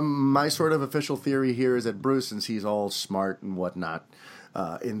 my sort of official theory here is that Bruce, since he's all smart and whatnot,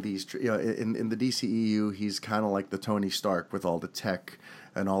 in the DCEU, he's kind of like the Tony Stark with all the tech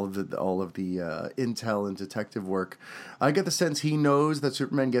and all of the intel and detective work. I get the sense he knows that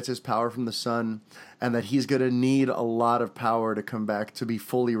Superman gets his power from the sun, and that he's going to need a lot of power to come back to be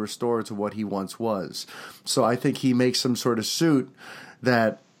fully restored to what he once was. So I think he makes some sort of suit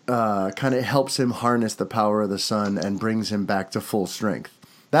that kind of helps him harness the power of the sun and brings him back to full strength.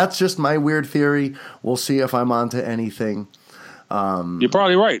 That's just my weird theory. We'll see if I'm onto anything. You're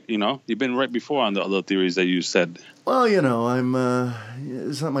probably right. You've been right before on the other theories that you said. Well, I'm.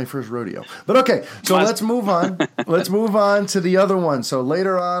 It's not my first rodeo, but okay. So let's move on. Let's move on to the other one. So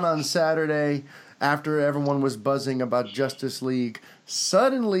later on Saturday, after everyone was buzzing about Justice League,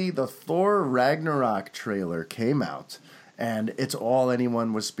 suddenly the Thor Ragnarok trailer came out, and it's all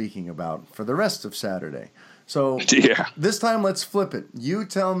anyone was speaking about for the rest of Saturday. So this time, let's flip it. You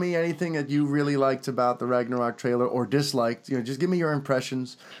tell me anything that you really liked about the Ragnarok trailer or disliked. Just give me your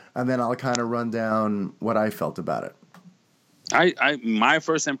impressions, and then I'll kind of run down what I felt about it. My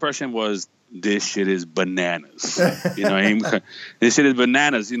first impression was this shit is bananas. This shit is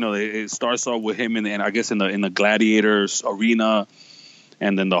bananas. It starts off with him in the Gladiators arena,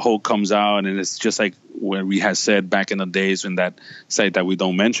 and then the Hulk comes out, and it's just like where we had said back in the days in that site that we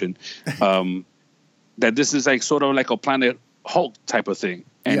don't mention. That this is like sort of like a Planet Hulk type of thing,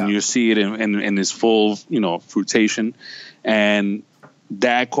 and you see it in its full, fruition, and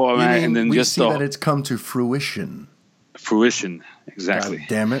that caught me, and then we see that it's come to fruition. Fruition, exactly. God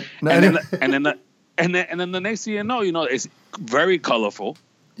damn it! And then the next thing you know, it's very colorful.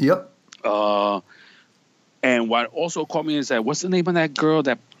 Yep. And what also caught me is that what's the name of that girl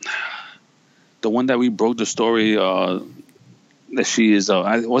the one that we broke the story that she is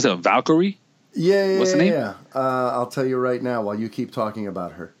was it Valkyrie? Yeah. What's the name? Yeah. I'll tell you right now while you keep talking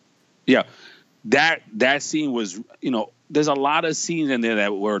about her. Yeah. That scene was, there's a lot of scenes in there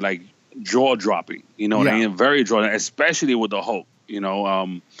that were like jaw dropping, what I mean? Very jaw, especially with the Hulk,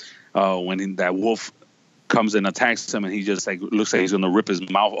 when that wolf comes and attacks him and he just like looks like he's going to rip his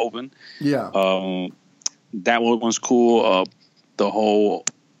mouth open. Yeah. That one's cool. The whole,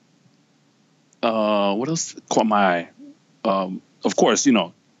 what else caught my eye? Of course,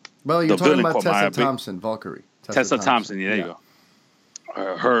 Well, you're talking about Tessa Thompson, Valkyrie. Tessa Thompson, there you go.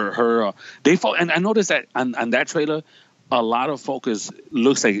 Her they fought, and I noticed that on that trailer, a lot of focus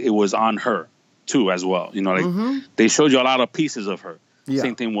looks like it was on her too as well. They showed you a lot of pieces of her. Yeah.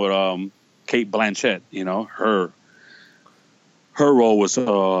 Same thing with Kate Blanchett. Her role was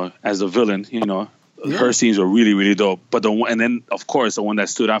as a villain. Her scenes were really, really dope. But and then of course the one that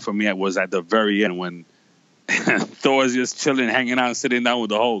stood out for me was at the very end when Thor's just chilling, hanging out, sitting down with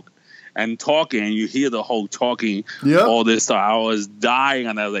the Hulk and talking, and you hear the Hulk talking all this stuff. I was dying,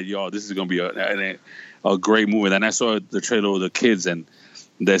 and I was like, yo, this is going to be a great movie. Then I saw the trailer with the kids, and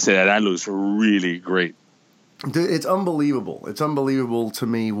they said that looks really great. It's unbelievable. It's unbelievable to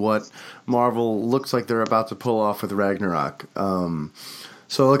me what Marvel looks like they're about to pull off with Ragnarok.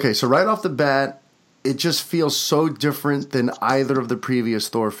 So right off the bat, it just feels so different than either of the previous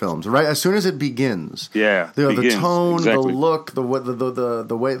Thor films. Right as soon as it begins, the tone, exactly. the look, the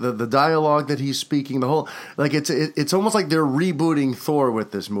way, the dialogue that he's speaking, the whole it's almost like they're rebooting Thor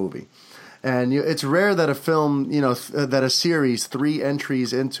with this movie. And it's rare that a film, that a series 3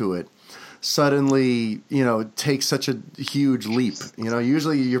 entries into it suddenly, takes such a huge leap.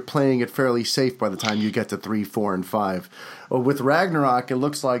 Usually you're playing it fairly safe by the time you get to 3, 4, and 5. With Ragnarok, it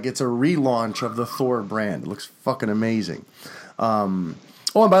looks like it's a relaunch of the Thor brand. It looks fucking amazing. And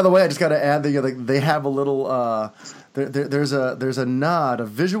by the way, I just got to add that they have a little. There's a nod, a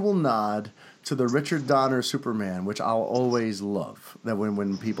visual nod to the Richard Donner Superman, which I'll always love. That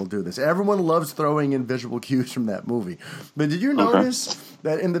when people do this, everyone loves throwing in visual cues from that movie. But did you notice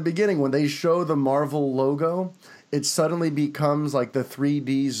that in the beginning, when they show the Marvel logo, it suddenly becomes like the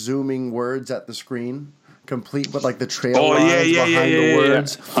 3D zooming words at the screen, complete with like the trail lines behind the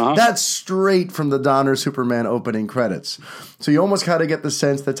words? Yeah. Uh-huh. That's straight from the Donner Superman opening credits. So you almost kind of get the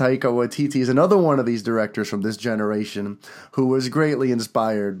sense that Taika Waititi is another one of these directors from this generation who was greatly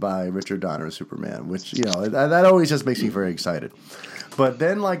inspired by Richard Donner's Superman, which, that always just makes me very excited. But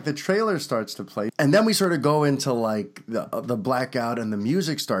then, the trailer starts to play, and then we sort of go into, the blackout, and the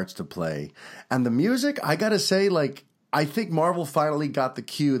music starts to play. And the music, I gotta say, I think Marvel finally got the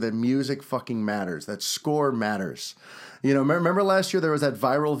cue that music fucking matters, that score matters. Remember last year there was that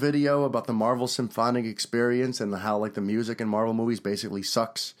viral video about the Marvel Symphonic Experience and how, the music in Marvel movies basically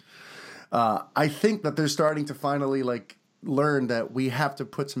sucks? I think that they're starting to finally, learn that we have to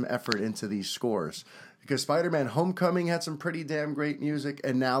put some effort into these scores. Because Spider-Man Homecoming had some pretty damn great music,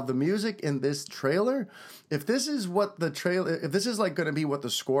 and now the music in this trailer, if this is going to be what the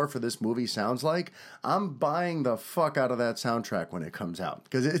score for this movie sounds like, I'm buying the fuck out of that soundtrack when it comes out.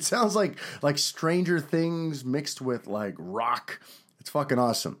 Because it sounds like Stranger Things mixed with rock. It's fucking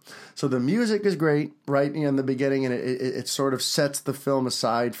awesome. So the music is great right in the beginning, and it sort of sets the film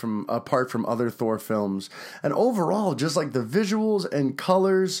apart from other Thor films. And overall, just the visuals and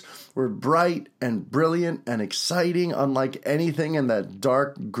colors were bright and brilliant and exciting, unlike anything in that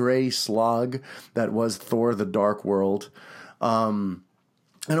dark gray slog that was Thor: The Dark World. And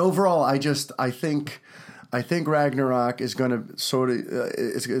overall, I think Ragnarok is going to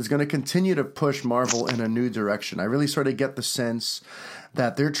is going to continue to push Marvel in a new direction. I really sort of get the sense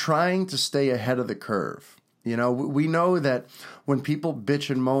that they're trying to stay ahead of the curve. We know that when people bitch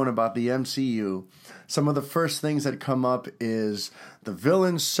and moan about the MCU, some of the first things that come up is the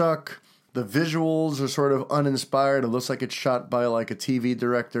villains suck, the visuals are sort of uninspired. It looks like it's shot by a TV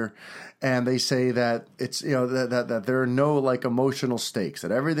director. And they say that it's, that there are no emotional stakes,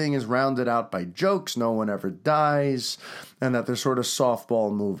 that everything is rounded out by jokes, no one ever dies, and that they're sort of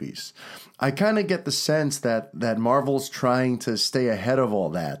softball movies. I kind of get the sense that Marvel's trying to stay ahead of all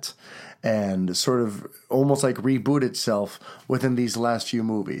that and sort of almost reboot itself within these last few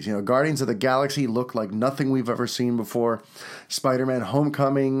movies. Guardians of the Galaxy looked like nothing we've ever seen before. Spider-Man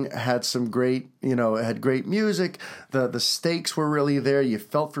Homecoming had some great, had great music. The stakes were really there. You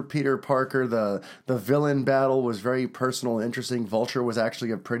felt for Peter Parker. The villain battle was very personal and interesting. Vulture was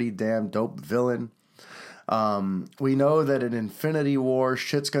actually a pretty damn dope villain. We know that in Infinity War,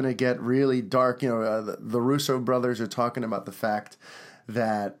 shit's going to get really dark. The Russo brothers are talking about the fact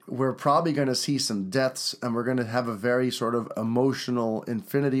that we're probably going to see some deaths, and we're going to have a very sort of emotional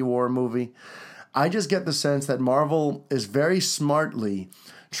Infinity War movie. I just get the sense that Marvel is very smartly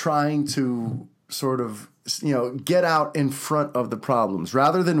trying to sort of, get out in front of the problems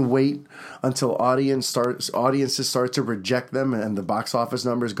rather than wait until audiences start to reject them and the box office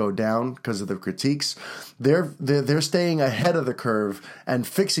numbers go down because of the critiques. They're staying ahead of the curve and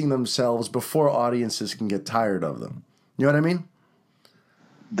fixing themselves before audiences can get tired of them. You know what I mean?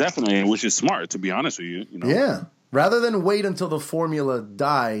 Definitely, which is smart, to be honest with you. Yeah. Rather than wait until the formula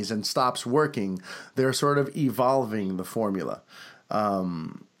dies and stops working, they're sort of evolving the formula.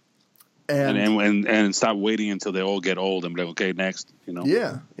 And stop waiting until they all get old and be like, okay, next,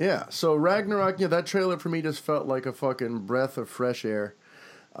 Yeah. So Ragnarok, that trailer for me just felt like a fucking breath of fresh air.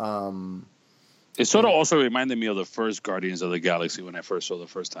 It sort of also reminded me of the first Guardians of the Galaxy when I first saw it the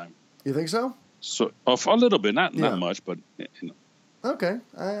first time. You think so? So a little bit, not much, but Okay,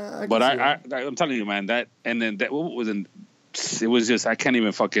 I'm telling you, man, that wasn't. It was just I can't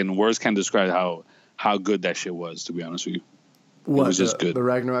even fucking words can't describe how good that shit was. To be honest with you, it was just good. The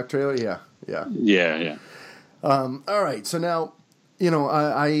Ragnarok trailer, yeah. Yeah. All right, so now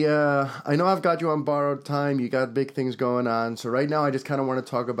I know I've got you on borrowed time. You got big things going on. So right now I just kind of want to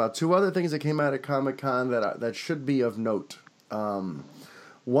talk about two other things that came out of Comic-Con that should be of note.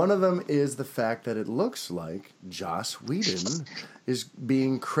 One of them is the fact that it looks like Joss Whedon is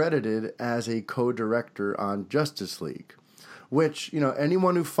being credited as a co-director on Justice League, which,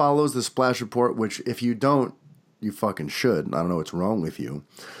 anyone who follows the Splash Report, which if you don't, you fucking should. I don't know what's wrong with you.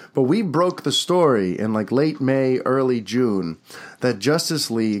 But we broke the story in like late May, early June, that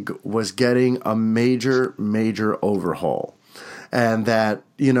Justice League was getting a major, major overhaul. And that,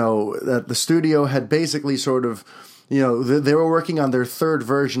 that the studio had basically sort of, they were working on their third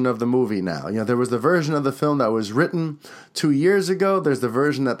version of the movie now. There was the version of the film that was written 2 years ago. There's the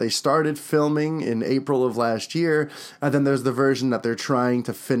version that they started filming in April of last year. And then there's the version that they're trying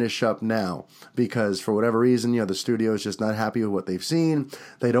to finish up now. Because for whatever reason, the studio is just not happy with what they've seen.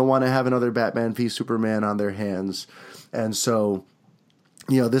 They don't want to have another Batman v Superman on their hands. And so,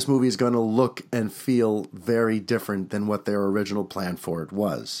 this movie is going to look and feel very different than what their original plan for it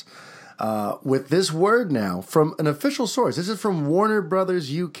was. With this word now from an official source, this is from Warner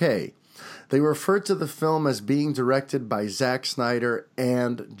Brothers UK. They refer to the film as being directed by Zack Snyder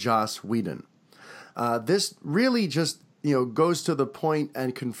and Joss Whedon. This really just goes to the point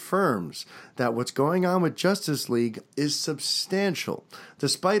and confirms that what's going on with Justice League is substantial,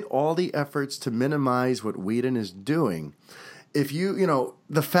 despite all the efforts to minimize what Whedon is doing. If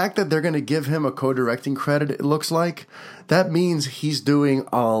the fact that they're going to give him a co-directing credit, it looks like, that means he's doing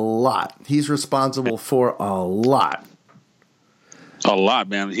a lot. He's responsible for a lot. A lot,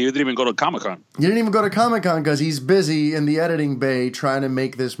 man. He didn't even go to Comic-Con. He didn't even go to Comic-Con because he's busy in the editing bay trying to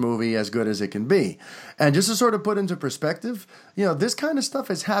make this movie as good as it can be. And just to sort of put into perspective, this kind of stuff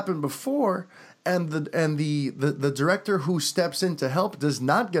has happened before, and the director who steps in to help does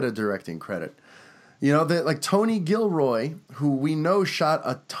not get a directing credit. Like Tony Gilroy, who we know shot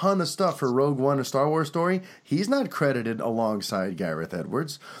a ton of stuff for Rogue One, a Star Wars story, he's not credited alongside Gareth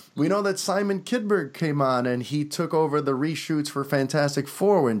Edwards. We know that Simon Kidberg came on and he took over the reshoots for Fantastic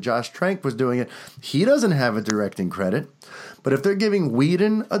Four when Josh Trank was doing it. He doesn't have a directing credit. But if they're giving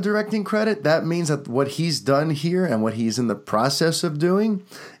Whedon a directing credit, that means that what he's done here and what he's in the process of doing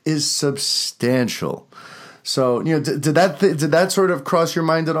is substantial. So, did that sort of cross your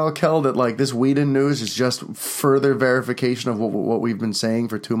mind at all, Kel, that like this Whedon news is just further verification of what we've been saying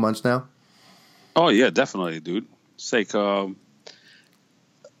for 2 months now? Oh, yeah, definitely, dude. It's like,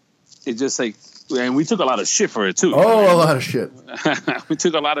 it's just like, and we took a lot of shit for it, too. Oh, a lot of shit. We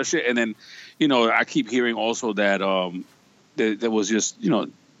took a lot of shit. And then, I keep hearing also that there was just,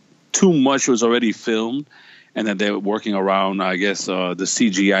 too much was already filmed and that they were working around, I guess, the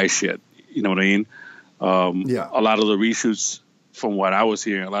CGI shit. You know what I mean? A lot of the reshoots, from what I was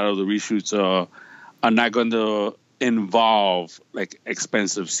hearing, a lot of the reshoots are not going to involve like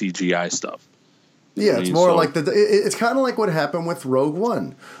expensive CGI stuff. Yeah, it's more like it's kind of like what happened with Rogue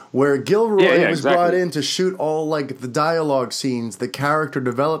One, where Gilroy was brought in to shoot all like the dialogue scenes, the character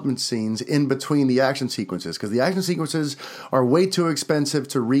development scenes in between the action sequences, because the action sequences are way too expensive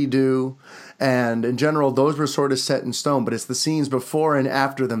to redo. And in general, those were sort of set in stone, but it's the scenes before and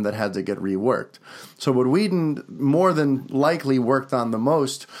after them that had to get reworked. So what Whedon more than likely worked on the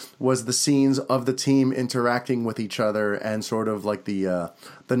most was the scenes of the team interacting with each other and sort of like the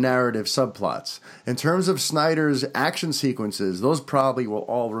narrative subplots. In terms of Snyder's action sequences, those probably will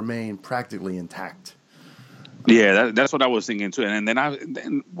all remain practically intact. Yeah, that's what I was thinking too. And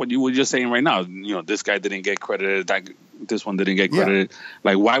then what you were just saying right now, this guy didn't get credited, this one didn't get credited. Yeah.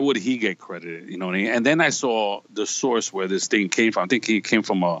 Like, why would he get credited? You know what I mean? And then I saw the source where this thing came from. I think it came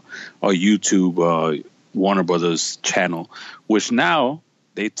from a YouTube Warner Brothers channel, which now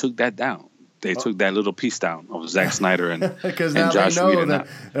they took that down. They took that little piece down of Zack Snyder and because now Josh they know Whedon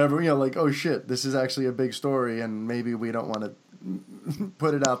that like, oh shit, this is actually a big story, and maybe we don't want to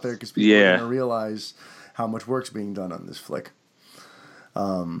put it out there because people are going to realize how much work's being done on this flick.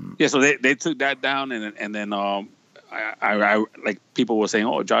 So they took that down, and then I like people were saying,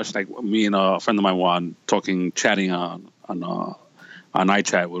 oh, Josh, like me and a friend of mine were chatting on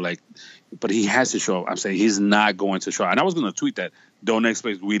iChat, we're like, but he has to show up. I'm saying he's not going to show up. And I was going to tweet that, don't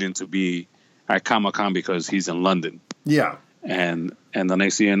expect Whedon to be at Comic-Con because he's in London. Yeah. And the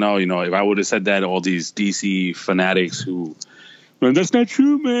next thing you know, if I would have said that, all these DC fanatics who, man, that's not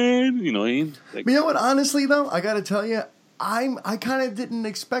true, man. You know what I mean? Like, you know what? Honestly, though, I got to tell you, I kind of didn't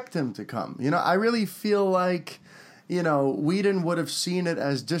expect him to come. I really feel like, Whedon would have seen it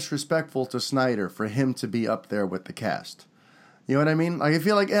as disrespectful to Snyder for him to be up there with the cast. You know what I mean?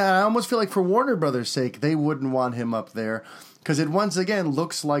 Like, I almost feel like for Warner Brothers' sake, they wouldn't want him up there because it once again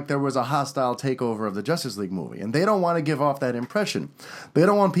looks like there was a hostile takeover of the Justice League movie, and they don't want to give off that impression. They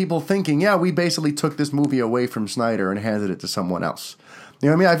don't want people thinking, yeah, we basically took this movie away from Snyder and handed it to someone else. You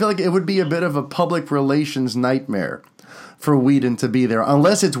know what I mean? I feel like it would be a bit of a public relations nightmare for Whedon to be there,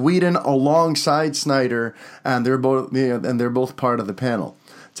 unless it's Whedon alongside Snyder, and they're both part of the panel.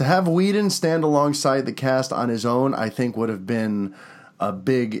 To have Whedon stand alongside the cast on his own, I think would have been a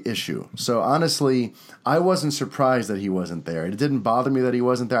big issue. So honestly, I wasn't surprised that he wasn't there. It didn't bother me that he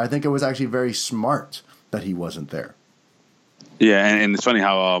wasn't there. I think it was actually very smart that he wasn't there. Yeah, and it's funny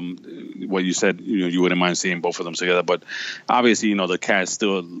how what you said, you wouldn't mind seeing both of them together, but obviously, the cast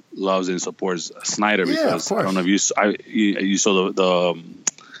still loves and supports Snyder because I don't know if you saw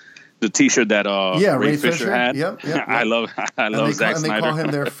the T-shirt that Ray Fisher had. Yep. I love Zack Snyder. And they call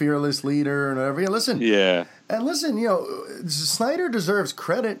him their fearless leader and whatever. Yeah, listen, Snyder deserves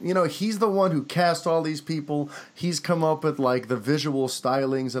credit. He's the one who cast all these people. He's come up with like the visual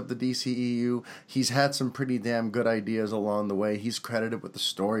stylings of the DCEU. He's had some pretty damn good ideas along the way. He's credited with the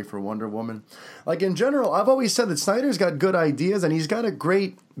story for Wonder Woman. Like in general, I've always said that Snyder's got good ideas and he's got a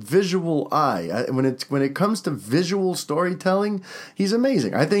great visual eye. When it comes to visual storytelling, he's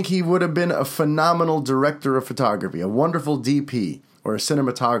amazing. I think he would have been a phenomenal director of photography, a wonderful DP. Or a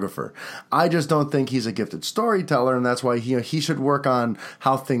cinematographer. I just don't think he's a gifted storyteller, and that's why he should work on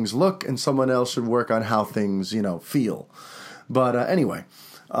how things look, and someone else should work on how things feel. But anyway,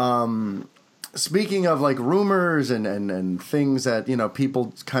 speaking of like rumors and things that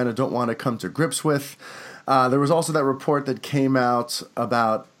people kind of don't want to come to grips with, there was also that report that came out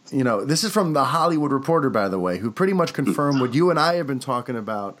about this is from the Hollywood Reporter, by the way, who pretty much confirmed what you and I have been talking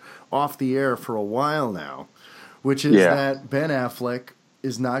about off the air for a while now. Which is that Ben Affleck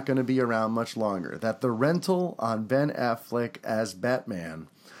is not going to be around much longer. That the rental on Ben Affleck as Batman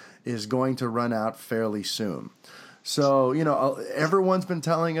is going to run out fairly soon. So, everyone's been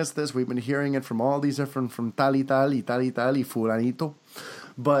telling us this. We've been hearing it from all these different, from Tali, Fulanito.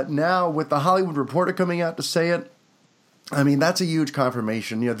 But now with the Hollywood Reporter coming out to say it, I mean, that's a huge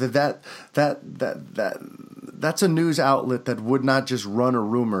confirmation. That's a news outlet that would not just run a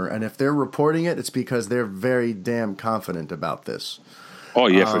rumor. And if they're reporting it, it's because they're very damn confident about this. Oh,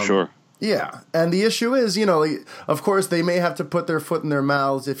 yeah, for sure. Yeah. And the issue is, of course, they may have to put their foot in their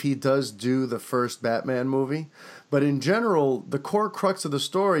mouths if he does do the first Batman movie. But in general, the core crux of the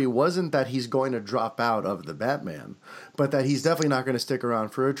story wasn't that he's going to drop out of the Batman, but that he's definitely not going to stick around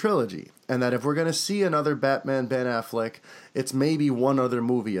for a trilogy. And that if we're going to see another Batman Ben Affleck, it's maybe one other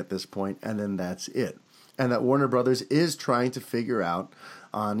movie at this point, and then that's it. And that Warner Brothers is trying to figure out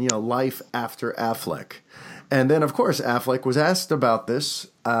on, life after Affleck. And then, of course, Affleck was asked about this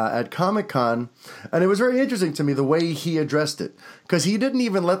at Comic-Con, and it was very interesting to me the way he addressed it, because he didn't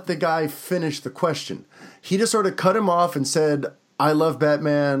even let the guy finish the question. He just sort of cut him off and said, I love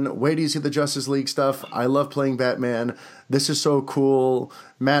Batman. Wait till you see the Justice League stuff. I love playing Batman. This is so cool.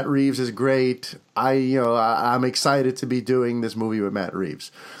 Matt Reeves is great. I'm excited to be doing this movie with Matt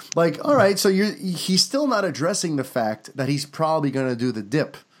Reeves. Like, all right, so he's still not addressing the fact that he's probably going to do the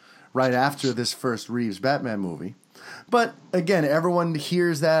dip right after this first Reeves Batman movie. But again, everyone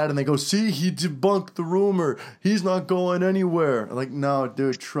hears that and they go, see, he debunked the rumor. He's not going anywhere. Like, no,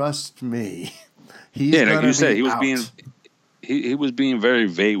 dude, trust me. He's like you said, he was being very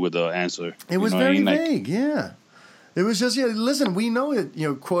vague with the answer. It was very vague, yeah. It was just, listen, we know it,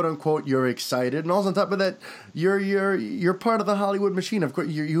 quote unquote, you're excited, and also on top of that, you're part of the Hollywood machine. Of course,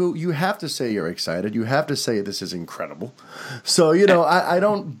 you have to say you're excited. You have to say this is incredible. So I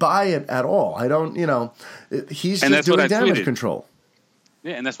don't buy it at all. I don't, he's just doing damage control.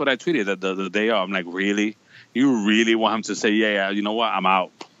 Yeah, and that's what I tweeted the day off. I'm like, really, you really want him to say, yeah, you know what, I'm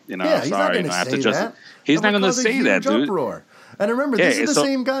out. Yeah, he's not going to say that. He's not going to say that, dude. Uproar. And remember, this is the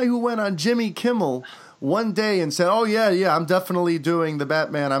same guy who went on Jimmy Kimmel one day and said, oh, yeah, I'm definitely doing the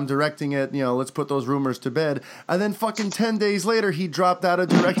Batman. I'm directing it. Let's put those rumors to bed. And then fucking 10 days later, he dropped out of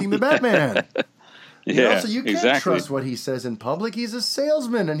directing the Batman. So you can't trust what he says in public. He's a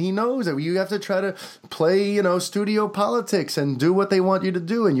salesman, and he knows that you have to try to play, studio politics and do what they want you to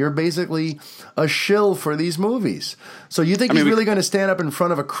do, and you're basically a shill for these movies. So you think he's really going to stand up in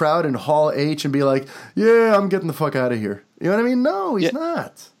front of a crowd in Hall H and be like, yeah, I'm getting the fuck out of here? You know what I mean? No, he's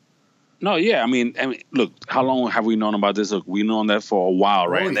not. No, yeah. I mean, look, how long have we known about this? Look, we've known that for a while,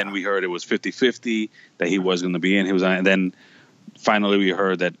 right? Oh, and then we heard it was 50-50 that he was going to be in. He was on, and then finally we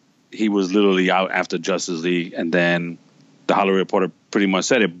heard that he was literally out after Justice League, and then the Hollywood Reporter pretty much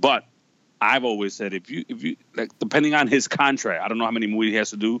said it. But I've always said if you like, depending on his contract, I don't know how many movies he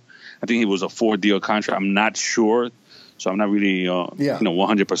has to do. I think he was a 4-deal contract. I'm not sure. so I'm not really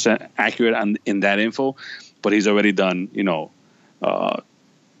 100% accurate in that info. But he's already done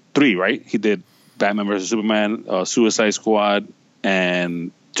 3, right? He did Batman versus Superman, Suicide Squad,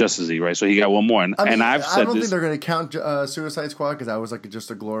 and Justice League, right? So he got one more. And I've said I don't think they're going to count Suicide Squad because that was like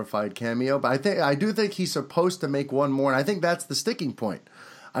just a glorified cameo. But I do think he's supposed to make one more, and I think that's the sticking point.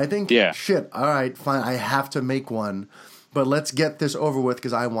 I think, shit, all right, fine, I have to make one, but let's get this over with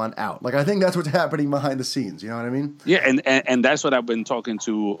because I want out. Like, I think that's what's happening behind the scenes. You know what I mean? Yeah, and that's what I've been talking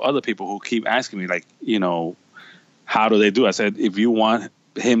to other people who keep asking me, like, how do they do it? I said, if you want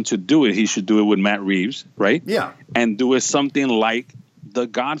him to do it, he should do it with Matt Reeves, right? Yeah. And do it something like The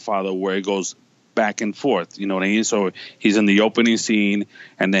Godfather, where it goes back and forth. You know what I mean? So he's in the opening scene,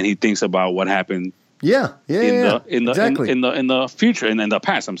 and then he thinks about what happened. In the future and in the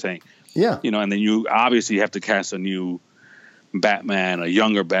past. I'm saying. Yeah. And then you obviously have to cast a new Batman, a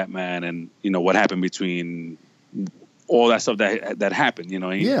younger Batman, and what happened between all that stuff that happened. You know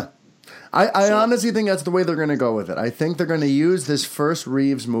what I mean? Yeah. I honestly think that's the way they're going to go with it. I think they're going to use this first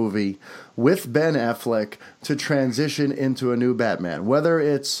Reeves movie with Ben Affleck to transition into a new Batman. Whether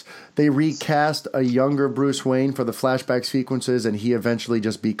it's they recast a younger Bruce Wayne for the flashback sequences and he eventually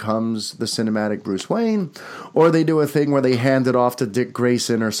just becomes the cinematic Bruce Wayne, or they do a thing where they hand it off to Dick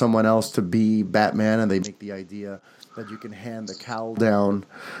Grayson or someone else to be Batman and they make the idea that you can hand the cowl down.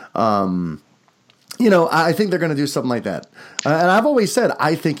 I think they're going to do something like that. And I've always said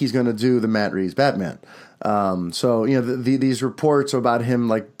I think he's going to do the Matt Reeves Batman. These reports about him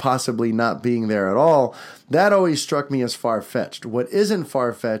like possibly not being there at all, that always struck me as far-fetched. What isn't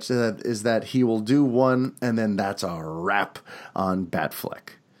far-fetched is that he will do one and then that's a wrap on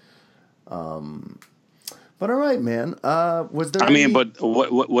Batfleck. But all right, man. Was there but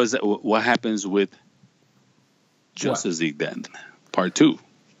what was it? What happens with Justice League then? Part 2.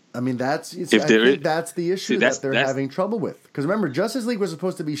 I mean, that's the issue that they're having trouble with. Because remember, Justice League was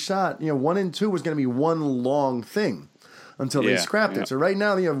supposed to be shot. 1 and 2 was going to be one long thing until they scrapped it. So right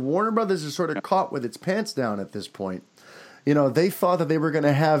now, Warner Brothers is sort of caught with its pants down at this point. They thought that they were going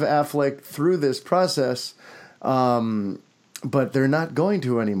to have Affleck through this process, but they're not going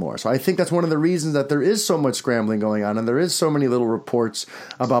to anymore. So I think that's one of the reasons that there is so much scrambling going on and there is so many little reports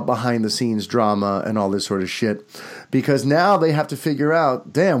about behind-the-scenes drama and all this sort of shit. Because now they have to figure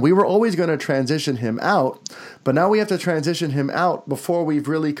out, damn, we were always going to transition him out, but now we have to transition him out before we've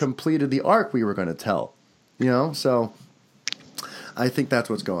really completed the arc we were going to tell. So I think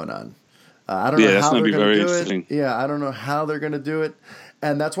that's what's going on. I don't know how they're going to do it. Yeah, I don't know how they're going to do it.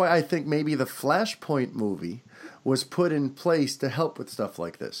 And that's why I think maybe the Flashpoint movie was put in place to help with stuff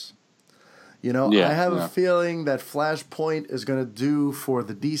like this. I have a feeling that Flashpoint is going to do for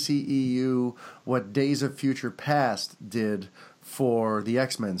the DCEU what Days of Future Past did for the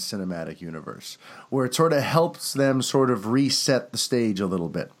X-Men cinematic universe, where it sort of helps them sort of reset the stage a little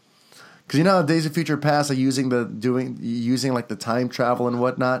bit. Because how Days of Future Past are using like the time travel and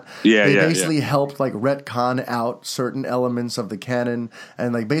whatnot. They basically helped like retcon out certain elements of the canon,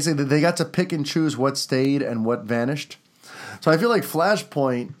 and like basically they got to pick and choose what stayed and what vanished. So I feel like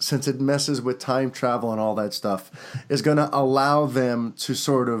Flashpoint, since it messes with time travel and all that stuff, is going to allow them to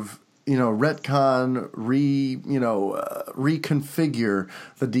sort of retcon, reconfigure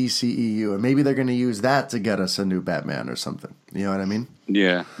the DCEU, and maybe they're going to use that to get us a new Batman or something. You know what I mean?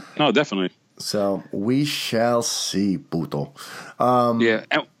 Yeah. No, definitely. So we shall see, puto. And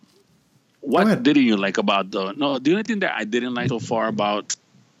what didn't you like about the only thing that I didn't like so far about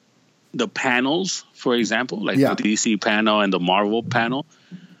the panels, for example, like the DC panel and the Marvel panel,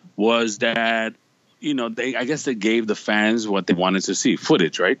 was that I guess they gave the fans what they wanted to see,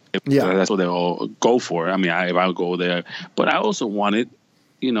 footage, right? That's what they all go for. I mean, if I go there, but I also wanted,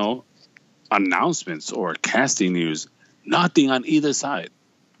 announcements or casting news. Nothing on either side.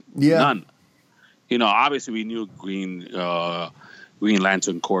 None. Obviously we knew Green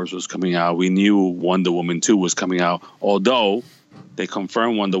Lantern Corps was coming out. We knew Wonder Woman 2 was coming out, although they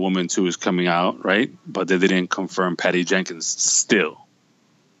confirmed Wonder Woman 2 is coming out, right? But they didn't confirm Patty Jenkins still.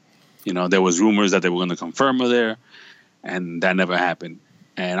 There was rumors that they were going to confirm her there, and that never happened.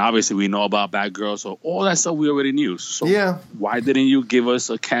 And obviously we know about Batgirl, so all that stuff we already knew. So why didn't you give us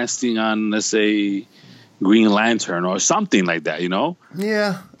a casting on, let's say, Green Lantern or something like that,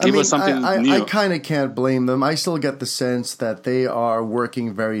 Yeah. Give us something new. I kind of can't blame them. I still get the sense that they are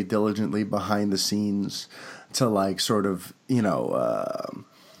working very diligently behind the scenes to like sort of,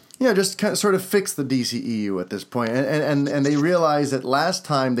 just kind of sort of fix the DCEU at this point. And they realize that last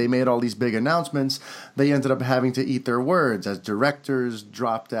time they made all these big announcements, they ended up having to eat their words as directors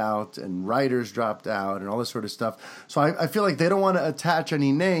dropped out and writers dropped out and all this sort of stuff. So I feel like they don't want to attach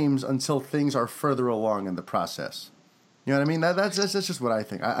any names until things are further along in the process. You know what I mean? That's just what I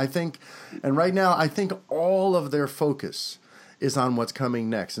think. I think, and right now, I think all of their focus is on what's coming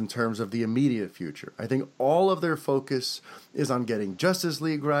next in terms of the immediate future. I think all of their focus is on getting Justice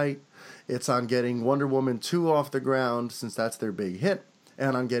League right. It's on getting Wonder Woman 2 off the ground, since that's their big hit,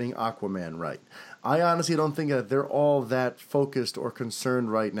 and on getting Aquaman right. I honestly don't think that they're all that focused or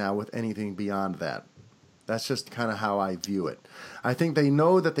concerned right now with anything beyond that. That's just kind of how I view it. I think they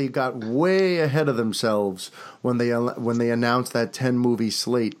know that they got way ahead of themselves when they announced that 10-movie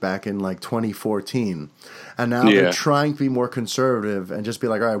slate back in like 2014. And now they're trying to be more conservative and just be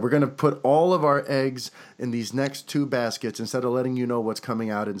like, all right, we're going to put all of our eggs in these next 2 baskets instead of letting you know what's coming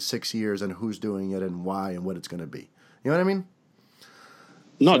out in 6 years and who's doing it and why and what it's going to be. You know what I mean?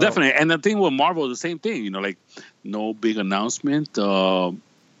 No, definitely. And the thing with Marvel is the same thing. You know, like no big announcement.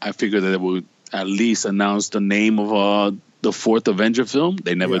 I figured that it would at least announce the name of the 4th Avenger film.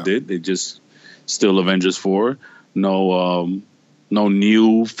 They never did. They just still Avengers 4. No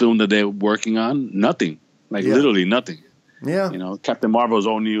new film that they're working on. Nothing. Like literally nothing. Yeah. You know, Captain Marvel's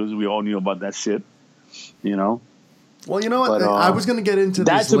old news. We all knew about that shit. You know. Well, you know what? But, I was going to get into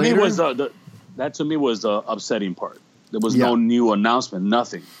that this later. That to me was the upsetting part. There was no new announcement.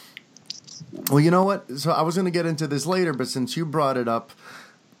 Nothing. Well, you know what? So I was going to get into this later, but since you brought it up,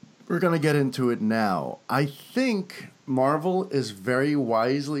 we're going to get into it now. I think Marvel is very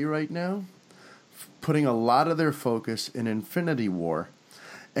wisely right now putting a lot of their focus in Infinity War.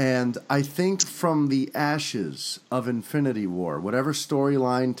 And I think from the ashes of Infinity War, whatever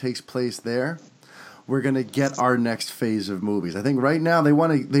storyline takes place there, we're going to get our next phase of movies. I think right now they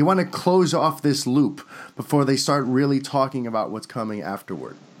want to close off this loop before they start really talking about what's coming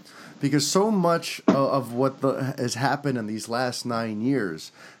afterward. Because so much of what has happened in these last 9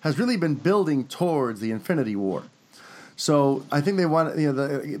 years has really been building towards the Infinity War. So I think they want,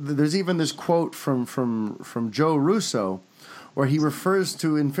 there's even this quote from Joe Russo where he refers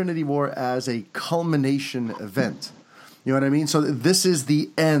to Infinity War as a culmination event. You know what I mean? So this is the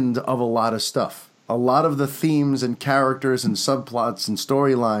end of a lot of stuff. A lot of the themes and characters and subplots and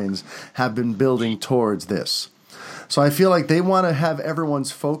storylines have been building towards this. So I feel like they want to have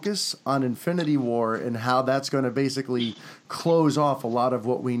everyone's focus on Infinity War and how that's going to basically close off a lot of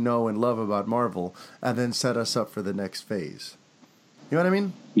what we know and love about Marvel and then set us up for the next phase. You know what I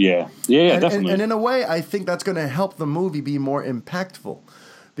mean? Yeah, definitely. And in a way, I think that's going to help the movie be more impactful.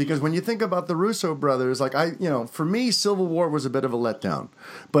 Because when you think about the Russo brothers, like for me, Civil War was a bit of a letdown.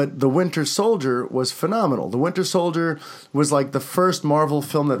 But The Winter Soldier was phenomenal. The Winter Soldier was like the first Marvel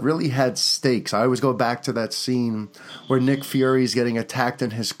film that really had stakes. I always go back to that scene where Nick Fury's getting attacked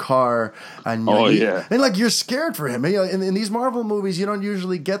in his car. And, and like you're scared for him. In these Marvel movies, you don't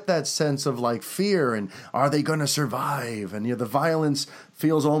usually get that sense of like fear and are they going to survive? And the violence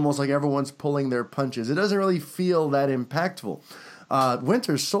feels almost like everyone's pulling their punches. It doesn't really feel that impactful.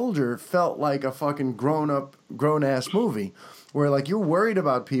 Winter Soldier felt like a fucking grown-ass movie where, like, you're worried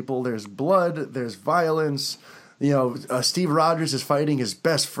about people. There's blood. There's violence. Steve Rogers is fighting his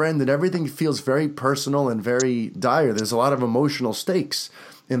best friend, and everything feels very personal and very dire. There's a lot of emotional stakes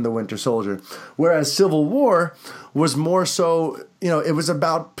in the Winter Soldier. Whereas Civil War was more so, it was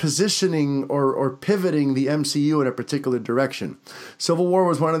about positioning or pivoting the MCU in a particular direction. Civil War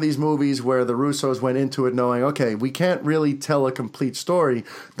was one of these movies where the Russos went into it knowing, okay, we can't really tell a complete story.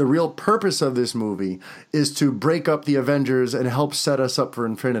 The real purpose of this movie is to break up the Avengers and help set us up for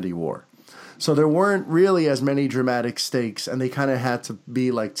Infinity War. So there weren't really as many dramatic stakes, and they kind of had to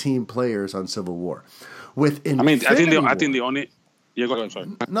be like team players on Civil War. With Infinity I think the only... Yeah, go ahead, sorry.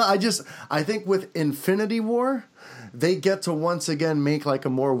 No, I think with Infinity War, they get to once again make like a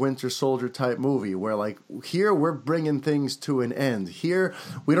more Winter Soldier type movie where like here we're bringing things to an end. Here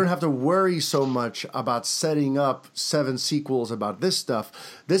we don't have to worry so much about setting up 7 sequels about this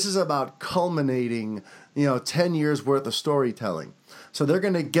stuff. This is about culminating, 10 years worth of storytelling. So they're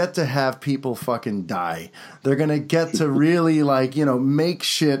going to get to have people fucking die. They're going to get to really make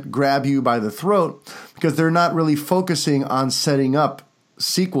shit grab you by the throat because they're not really focusing on setting up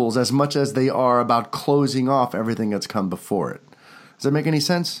sequels as much as they are about closing off everything that's come before it. Does that make any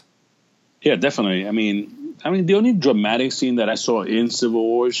sense? Yeah, definitely. I mean, the only dramatic scene that I saw in Civil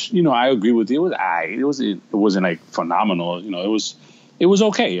War, I agree with you. It wasn't like phenomenal. It was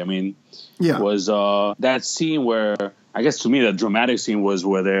okay. I mean, it was that scene where. I guess to me the dramatic scene was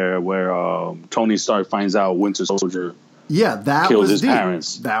where Tony Stark finds out Winter Soldier killed his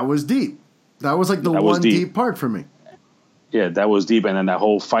parents. That was deep. That was like the one deep part for me. Yeah, that was deep. And then that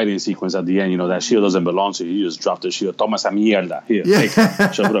whole fighting sequence at the end, that shield doesn't belong to you. You just drop the shield. Toma esa mierda. Here, take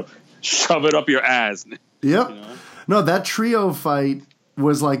it. Shove it up your ass. Yep. No, that trio fight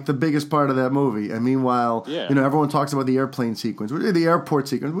was like the biggest part of that movie. And meanwhile, everyone talks about the airplane sequence, the airport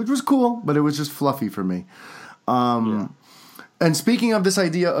sequence, which was cool, but it was just fluffy for me. And speaking of this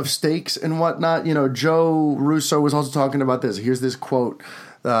idea of stakes and whatnot, Joe Russo was also talking about this. Here's this quote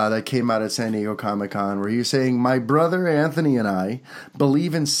that came out at San Diego Comic-Con where he was saying, "My brother Anthony and I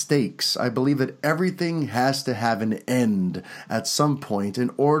believe in stakes. I believe that everything has to have an end at some point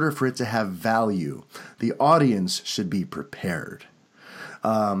in order for it to have value. The audience should be prepared."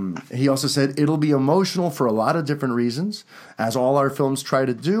 He also said it'll be emotional for a lot of different reasons. As all our films try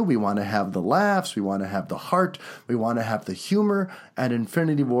to do, we want to have the laughs, we want to have the heart, we want to have the humor, and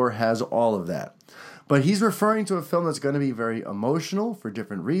Infinity War has all of that. But he's referring to a film that's going to be very emotional for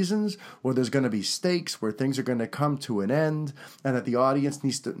different reasons, where there's going to be stakes, where things are going to come to an end, and that the audience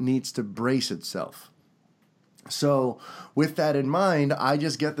needs to brace itself. So with that in mind, I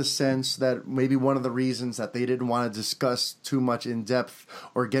just get the sense that maybe one of the reasons that they didn't want to discuss too much in depth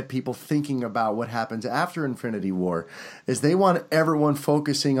or get people thinking about what happens after Infinity War is they want everyone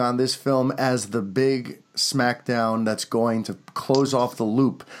focusing on this film as the big smackdown that's going to close off the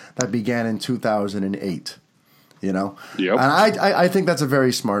loop that began in 2008. Yep. And I think that's a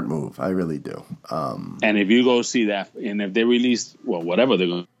very smart move. I really do. And if you go see that, and if they release, whatever they're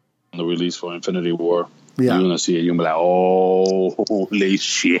going to release for Infinity War, you're going to see it. You're going to be like, oh, holy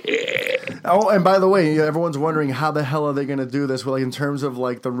shit. Oh, and by the way, everyone's wondering how the hell are they going to do this? Well, in terms of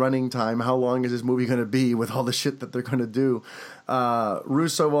like the running time, how long is this movie going to be with all the shit that they're going to do?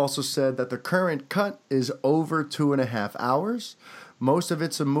 Russo also said that the current cut is over 2.5 hours. Most of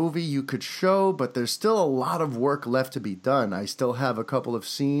it's a movie you could show, but there's still a lot of work left to be done. I still have a couple of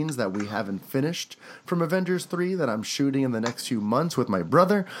scenes that we haven't finished from Avengers 3 that I'm shooting in the next few months with my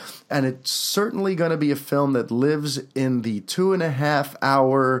brother, and it's certainly going to be a film that lives in the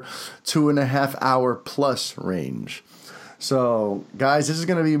 2.5 hour plus range. So, guys, this is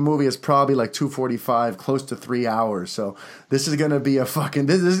going to be a movie that's probably like 2:45, close to 3 hours. So, this is going to be a fucking...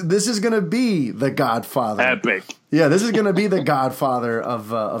 This is going to be the Godfather. Epic. Yeah, this is going to be the Godfather of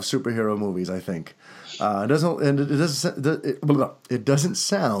superhero movies, I think. It doesn't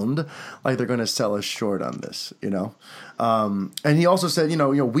sound like they're going to sell us short on this, And he also said,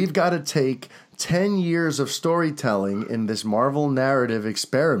 we've got to take 10 years of storytelling in this Marvel narrative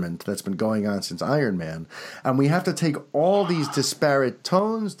experiment that's been going on since Iron Man. And we have to take all these disparate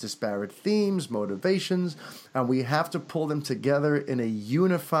tones, disparate themes, motivations, and we have to pull them together in a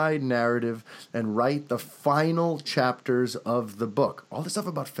unified narrative and write the final chapters of the book. All this stuff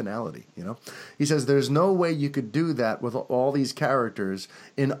about finality, He says there's no way you could do that with all these characters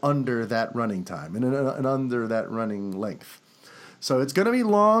in under that running time, in under that running length. So it's going to be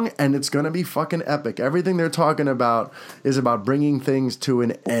long, and it's going to be fucking epic. Everything they're talking about is about bringing things to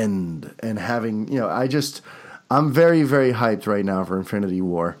an end and having, I'm very, very hyped right now for Infinity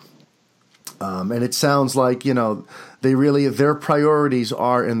War. And it sounds like, their priorities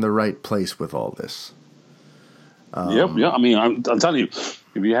are in the right place with all this. Yep. I mean, I'm telling you, if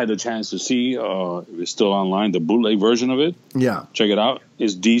you had the chance to see, if it's still online, the bootleg version of it, check it out.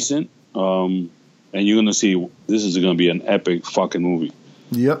 It's decent. And you're going to see this is going to be an epic fucking movie.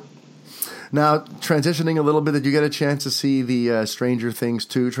 Yep. Now, transitioning a little bit, did you get a chance to see the Stranger Things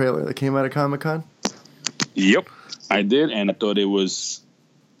 2 trailer that came out of Comic-Con? Yep, I did, and I thought it was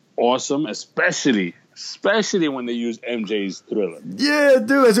awesome, especially when they used MJ's Thriller. Yeah,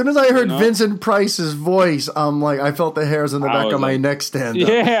 dude, as soon as I heard Vincent Price's voice, I felt the hairs on the back of my neck stand up.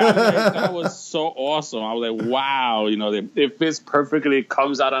 Yeah, that was so awesome. I was like, wow, it fits perfectly. It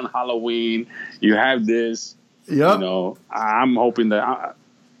comes out on Halloween. You have this. Yep. I'm hoping that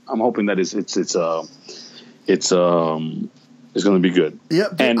it's going to be good.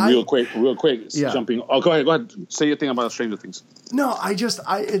 Yep. And real quick, jumping. Oh, go ahead. Say your thing about Stranger Things. No,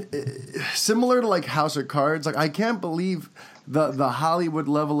 similar to like House of Cards, like I can't believe the Hollywood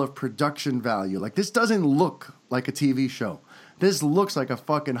level of production value. Like this doesn't look like a TV show. This looks like a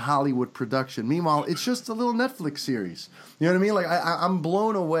fucking Hollywood production. Meanwhile, it's just a little Netflix series. You know what I mean? Like I'm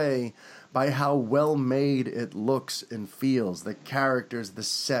blown away by how well made it looks and feels. The characters, the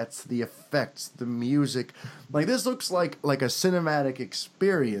sets, the effects, the music. Like this looks like a cinematic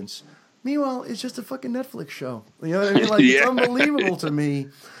experience. Meanwhile, it's just a fucking Netflix show. You know what I mean? Like It's unbelievable to me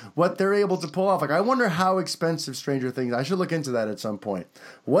what they're able to pull off. Like I wonder how expensive Stranger Things. I should look into that at some point.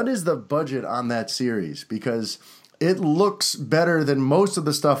 What is the budget on that series? Because it looks better than most of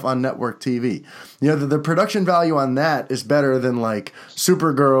the stuff on network TV. The production value on that is better than like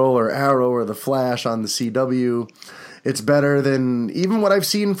Supergirl or Arrow or The Flash on the CW. It's better than even what I've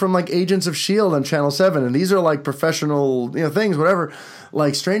seen from like Agents of S.H.I.E.L.D. on Channel 7. And these are like professional, things, whatever.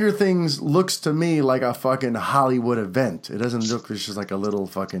 Like Stranger Things looks to me like a fucking Hollywood event. It doesn't look just like a little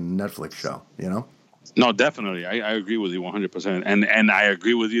fucking Netflix show, No, definitely. I agree with you 100%. And I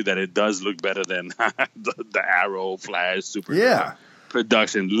agree with you that it does look better than the Arrow, Flash, Superman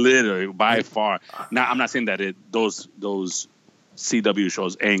production, literally, by far. Now, I'm not saying that those CW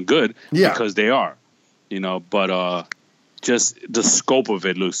shows ain't good, because they are, but just the scope of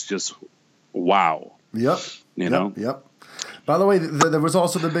it looks just wow. Yep. Yep. By the way, there was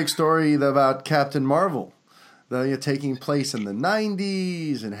also the big story about Captain Marvel. Taking place in the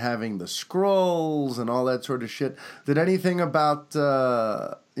 90s and having the scrolls and all that sort of shit. Did anything about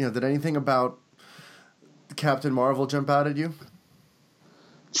Captain Marvel jump out at you?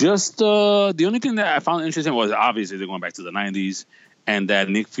 Just the only thing that I found interesting was obviously they're going back to the 90s, and that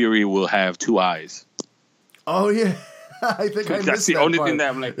Nick Fury will have 2 eyes. Oh yeah, I think I missed that's the that only part. thing that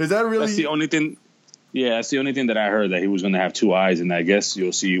I'm like. Is that really? That's the only thing. Yeah, that's the only thing that I heard, that he was going to have 2 eyes, and I guess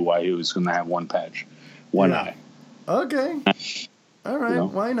you'll see why he was going to have one eye. Okay. All right.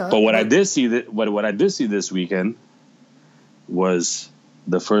 Why not? But what I did see this weekend was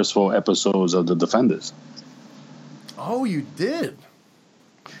the first 4 episodes of The Defenders. Oh, you did?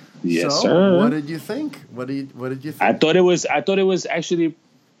 Yes, sir. What did you think? What did you think? I thought it was actually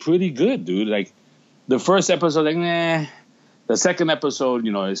pretty good, dude. Like the first episode, like nah. The second episode,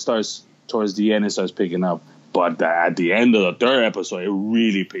 it starts towards the end, it starts picking up. But at the end of the 3rd episode, it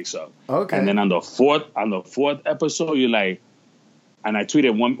really picks up. Okay. And then on the fourth episode, you're like, and I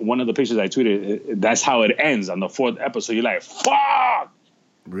tweeted one of the pictures I tweeted. That's how it ends on the 4th episode. You're like, fuck.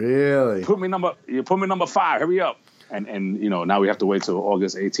 Really? You put me number 5. Hurry up. And now we have to wait till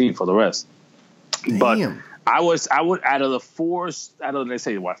August 18th for the rest. Damn. But I would out of the let's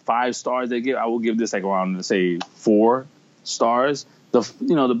say 5 stars they give, I will give this like around, let's say 4 stars.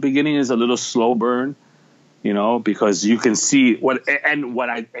 The beginning is a little slow burn. Because you can see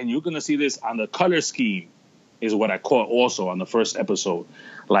and you're gonna see this on the color scheme is what I caught also on the first episode,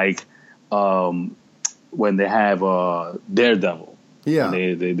 like when they have Daredevil,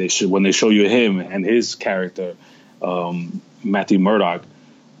 when they show you him and his character, Matthew Murdock,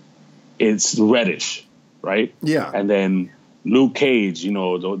 it's reddish, right? Yeah, and then Luke Cage, the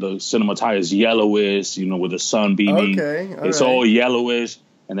cinematography is yellowish, with the sun beaming. Okay, it's all yellowish.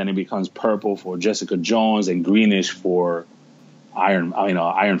 And then it becomes purple for Jessica Jones and greenish for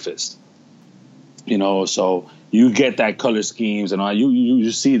Iron Fist. So you get that color schemes and all. You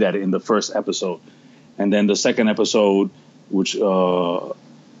see that in the first episode, and then the second episode, which I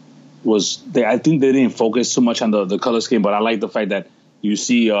think they didn't focus too much on the color scheme, but I like the fact that you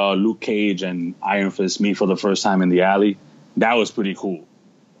see Luke Cage and Iron Fist meet for the first time in the alley. That was pretty cool.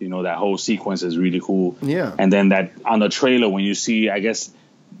 That whole sequence is really cool. Yeah. And then that on the trailer when you see, I guess,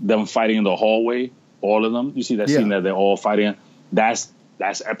 them fighting in the hallway, all of them. You see that scene that they're all fighting. That's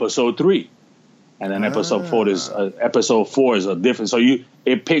episode 3, and then episode 4 is a different. So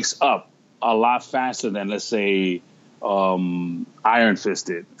it picks up a lot faster than, let's say, Iron Fist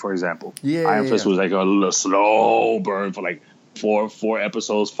did, for example. Iron Fist was like a little slow burn for like 4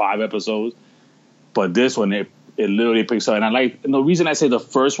 episodes, 5 episodes, but this one it literally picks up. And the reason I say the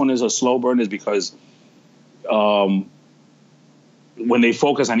first one is a slow burn is because when they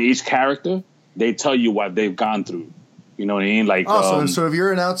focus on each character, they tell you what they've gone through. You know what I mean? Like, so if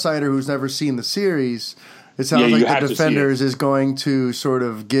you're an outsider who's never seen the series, it sounds like The Defenders is going to sort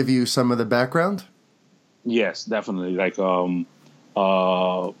of give you some of the background. Yes, definitely. Like,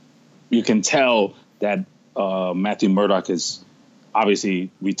 you can tell that Matthew Murdock is obviously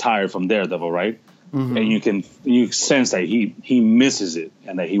retired from Daredevil, right? Mm-hmm. And you sense that he misses it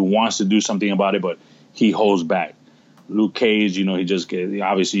and that he wants to do something about it, but he holds back. Luke Cage, at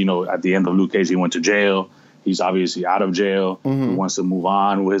the end of Luke Cage, he went to jail. He's obviously out of jail. Mm-hmm. He wants to move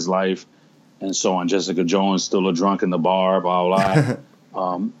on with his life and so on. Jessica Jones, still a drunk in the bar, blah,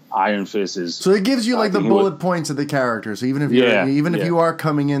 blah. Iron Fist is... So it gives you like the bullet points of the characters. So even if you are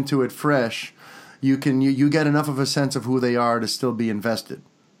coming into it fresh, you get enough of a sense of who they are to still be invested.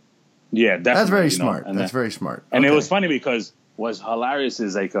 Yeah, definitely. That's very smart. That's very smart. And it was funny because what's hilarious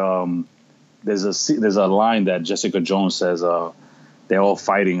is like... There's a line that Jessica Jones says, they're all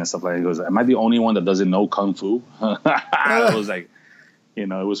fighting and stuff like that. He goes, am I the only one that doesn't know Kung Fu? I was like, it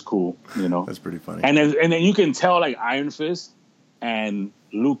was cool, That's pretty funny. And then you can tell like Iron Fist and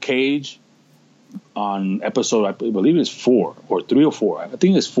Luke Cage on episode, I believe it's 4 or 3 or 4. I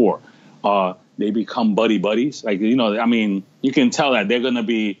think it's 4. They become buddies. Like, you can tell that they're going to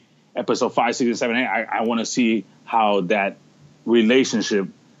be episode 5, 6, and 7, 8. I want to see how that relationship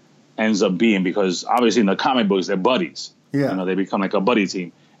ends up being, because obviously in the comic books they're buddies. Yeah. You know, they become like a buddy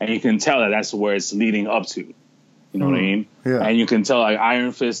team, and you can tell that that's where it's leading up to. You know what I mean? Yeah. And you can tell like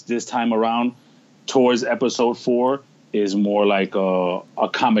Iron Fist this time around, towards episode 4, is more like a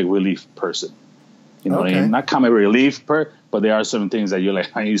comic relief person. You know what I mean? Not comic relief but there are certain things that you're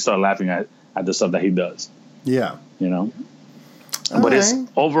like, you start laughing at the stuff that he does. Yeah. You know? But it's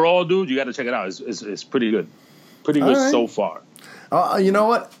overall, dude, you got to check it out. It's pretty good. Pretty good so far. You know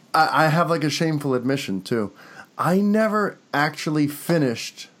what? I have like a shameful admission too. I never actually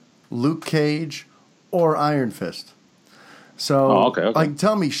finished Luke Cage or Iron Fist. So, like,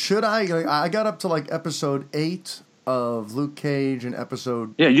 tell me, should I? Like, I got up to like episode 8 of Luke Cage and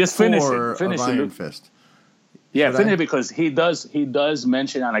episode 4 of Iron Fist. Yeah, finish it, because he does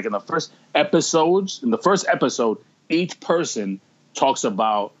mention, like in the first episode, each person talks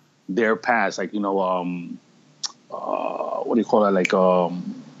about their past, like, you know, what do you call it? Like,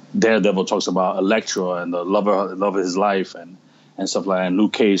 Daredevil talks about Elektra and the love of his life and stuff like that. And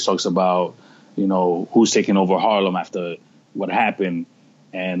Luke Cage talks about, you know, who's taking over Harlem after what happened.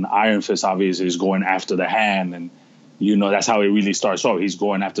 And Iron Fist obviously is going after the Hand, and you know that's how it really starts off. He's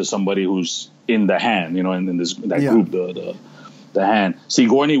going after somebody who's in the Hand, you know, in that group, the Hand.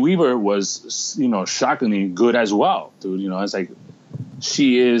 Sigourney Weaver was, you know, shockingly good as well, dude. You know, it's like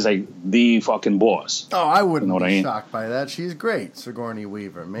she is like the fucking boss. Oh, I wouldn't be shocked by that. She's great, Sigourney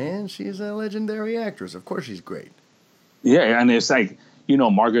Weaver, man. She's a legendary actress. Of course, she's great. Yeah, and it's like, you know,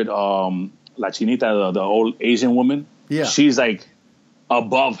 Margaret La Chinita, the old Asian woman. Yeah, she's like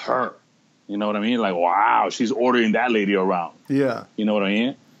above her. You know what I mean? Like, wow, she's ordering that lady around. Yeah, you know what I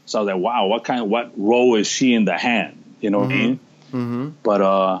mean? So I was like, wow, what role is she in the Hand? You know what I mean? Mm-hmm. But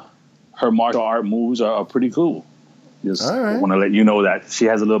her martial art moves are pretty cool. Just want to let you know that she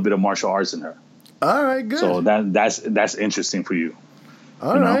has a little bit of martial arts in her. All right, good. So that's interesting for you.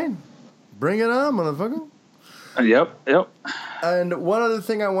 All right, bring it on, motherfucker. Yep. And one other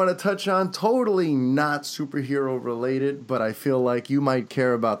thing I want to touch on, totally not superhero related, but I feel like you might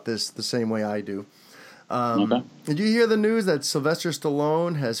care about this the same way I do. Did you hear the news that Sylvester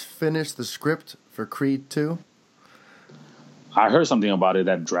Stallone has finished the script for Creed 2? I heard something about it,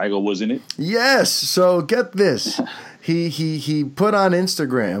 that Drago was in it. Yes. So get this. He put on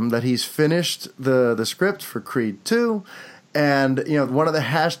Instagram that he's finished the script for Creed 2, and you know, one of the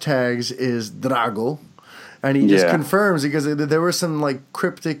hashtags is Drago. And he just confirms, because there were some like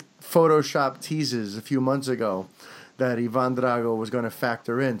cryptic Photoshop teases a few months ago that Ivan Drago was going to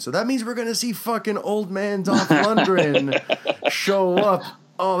factor in. So that means we're going to see fucking old man Dolph Lundgren show up.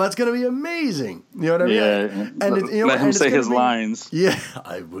 Oh, that's going to be amazing. You know what I mean? Yeah. And let him say his lines. Yeah,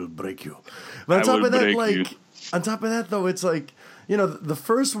 I will break you. But on top of that, though, it's like, you know, the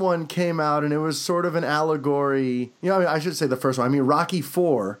first one came out and it was sort of an allegory. You know, I mean, I should say the first one. I mean, Rocky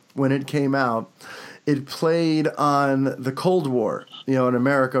IV, when it came out, it played on the Cold War, you know, in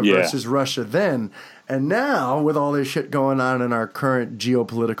America versus Russia then. And now, with all this shit going on in our current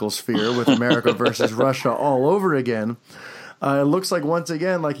geopolitical sphere with America versus Russia all over again, it looks like, once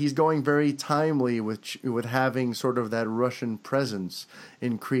again, like he's going very timely with having sort of that Russian presence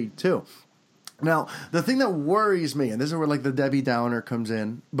in Creed 2. Now, the thing that worries me, and this is where like the Debbie Downer comes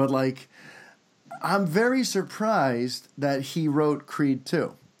in, but like I'm very surprised that he wrote Creed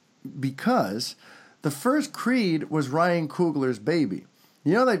 2, because the first Creed was Ryan Coogler's baby.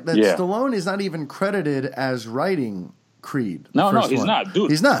 You know that Stallone is not even credited as writing Creed. No, he's not, dude.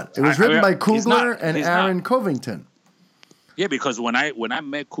 He's not. It was written by Coogler and Aaron Covington. Yeah, because when I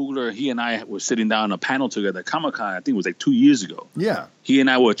met Coogler, he and I were sitting down on a panel together at Comic-Con. I think it was like 2 years ago. Yeah. He and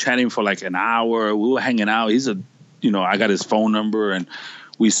I were chatting for like an hour. We were hanging out. I got his phone number and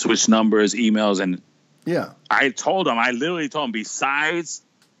we switched numbers, emails, and I literally told him, besides,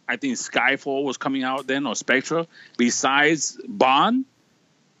 I think Skyfall was coming out then, or Spectre, besides Bond,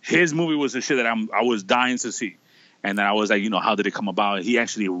 his movie was the shit that I was dying to see. And then I was like, you know, how did it come about? He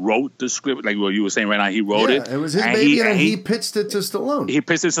actually wrote the script, like what you were saying right now. He wrote it. It was his baby, and he pitched it to Stallone. He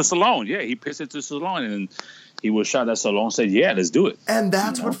pitched it to Stallone. Yeah, he pitched it to Stallone, and he was shocked that Stallone said, "Yeah, let's do it." And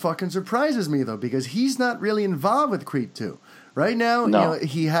that's what fucking surprises me, though, because he's not really involved with Creed 2 right now. No. You know,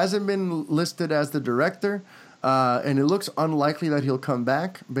 he hasn't been listed as the director, and it looks unlikely that he'll come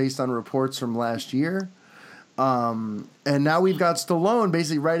back based on reports from last year. And now we've got Stallone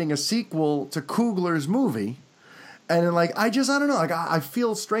basically writing a sequel to Coogler's movie. And like I don't know. Like I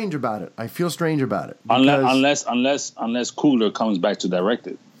feel strange about it. Unless Coogler comes back to direct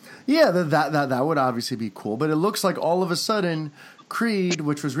it. Yeah, that would obviously be cool. But it looks like all of a sudden Creed,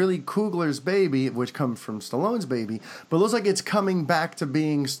 which was really Coogler's baby, which comes from Stallone's baby, but it looks like it's coming back to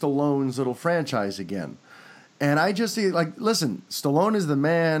being Stallone's little franchise again. And I just see, like, listen, Stallone is the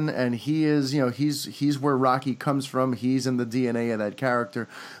man, and he is, he's where Rocky comes from. He's in the DNA of that character.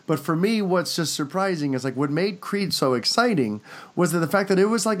 But for me, what's just surprising is, like, what made Creed so exciting was that the fact that it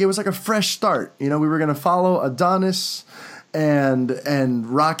was like a fresh start. We were going to follow Adonis, and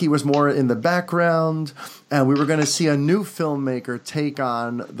Rocky was more in the background, and we were going to see a new filmmaker take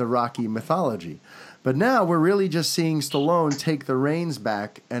on the Rocky mythology. But now we're really just seeing Stallone take the reins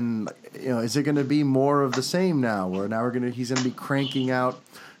back, and is it going to be more of the same now? Where now he's going to be cranking out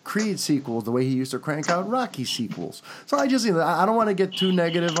Creed sequels the way he used to crank out Rocky sequels. So I don't want to get too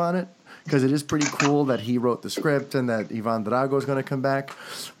negative on it, because it is pretty cool that he wrote the script and that Ivan Drago is going to come back.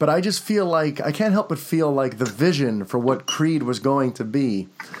 But I just feel like I can't help but feel like the vision for what Creed was going to be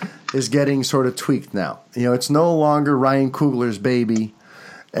is getting sort of tweaked now. It's no longer Ryan Coogler's baby,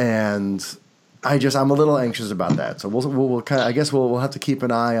 and I'm a little anxious about that. So we'll kind of, I guess we'll have to keep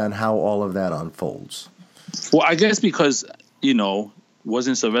an eye on how all of that unfolds. Well, I guess because,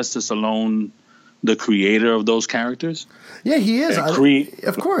 wasn't Sylvester Stallone the creator of those characters? Yeah, he is. Creed,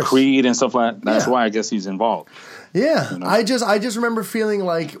 of course. Creed and stuff like that. That's why I guess he's involved. Yeah, I just remember feeling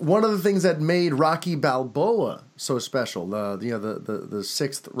like one of the things that made Rocky Balboa so special, the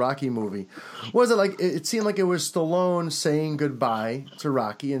sixth Rocky movie, was that like it seemed like it was Stallone saying goodbye to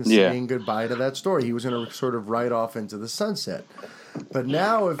Rocky and saying goodbye to that story. He was going to sort of ride off into the sunset. But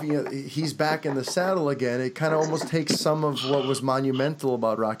now, if he's back in the saddle again, it kind of almost takes some of what was monumental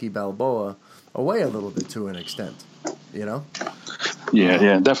about Rocky Balboa away a little bit to an extent,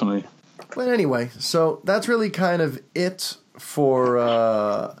 Yeah, definitely. But anyway, so that's really kind of it for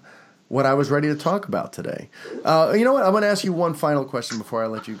what I was ready to talk about today. You know what? I'm going to ask you one final question before I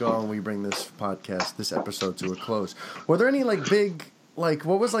let you go and we bring this episode to a close. Were there any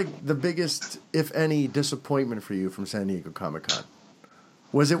what was the biggest, if any, disappointment for you from San Diego Comic-Con?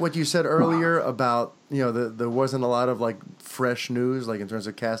 Was it what you said earlier about, there wasn't a lot of fresh news, in terms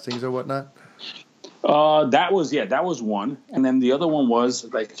of castings or whatnot? That was one. And then the other one was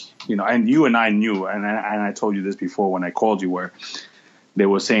and you and I knew, and I told you this before when I called you, where they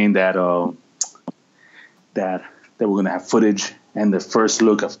were saying that that they were going to have footage and the first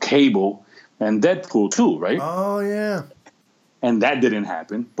look of Cable and Deadpool too, right? Oh, yeah. And that didn't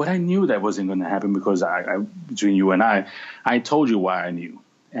happen. But I knew that wasn't going to happen because I between you and I told you why I knew.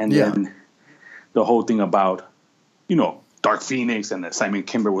 And then the whole thing about, Dark Phoenix and that Simon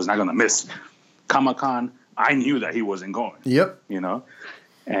Kimber was not going to miss Comic-Con, I knew that he wasn't going. Yep.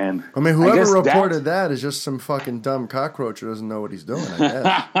 And I mean, whoever reported that is just some fucking dumb cockroach who doesn't know what he's doing, I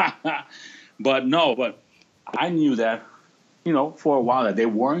guess. But I knew that, for a while that they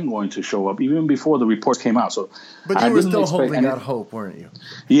weren't going to show up even before the reports came out. So, but you were still holding out hope, weren't you?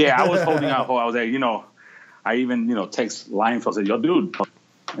 Yeah, I was holding out hope. I was like, I even, text Leinfeld, said, yo, dude.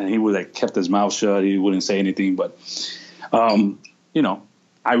 And he would kept his mouth shut. He wouldn't say anything. But,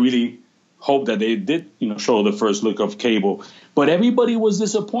 I really hope that they did, show the first look of Cable. But everybody was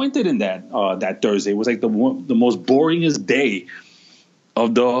disappointed in that Thursday. It was the most boringest day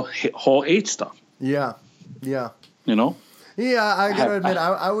of the Hall H stuff. Yeah. Yeah, I gotta admit,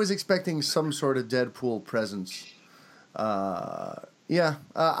 I was expecting some sort of Deadpool presence. I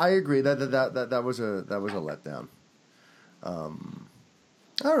agree that was a letdown.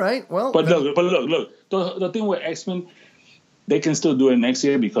 All right, well, but look, the thing with X-Men, they can still do it next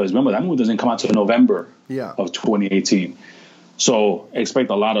year because remember that movie doesn't come out till November of 2018. So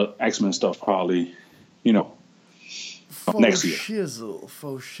expect a lot of X-Men stuff probably, next year.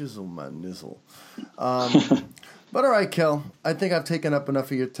 Faux shizzle, my nizzle. But all right, Kel, I think I've taken up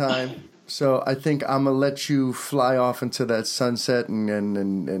enough of your time. So I think I'm going to let you fly off into that sunset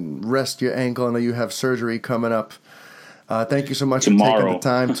and rest your ankle. I know you have surgery coming up. Thank you so much for taking the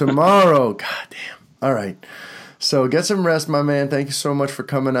time. Tomorrow. God damn. All right. So get some rest, my man. Thank you so much for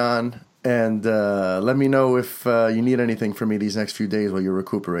coming on. And let me know if you need anything from me these next few days while you're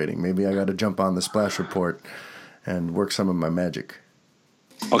recuperating. Maybe I got to jump on the Splash Report and work some of my magic.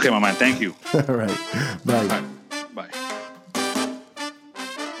 Okay, my man. Thank you. All right. Bye. Bye. Bye.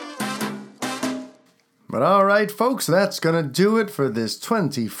 But all right, folks, that's going to do it for this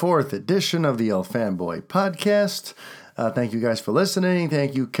 24th edition of the El Fanboy podcast. Thank you guys for listening.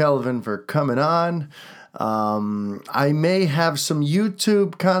 Thank you, Kellvin, for coming on. I may have some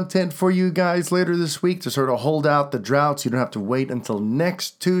YouTube content for you guys later this week to sort of hold out the drought so you don't have to wait until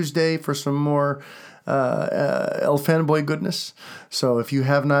next Tuesday for some more El Fanboy goodness. So if you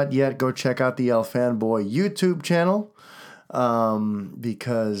have not yet, go check out the El Fanboy YouTube channel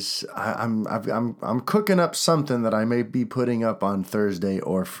because I'm cooking up something that I may be putting up on Thursday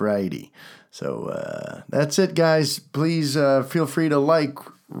or Friday. So that's it, guys. Please feel free to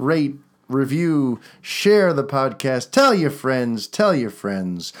rate, review, share the podcast, tell your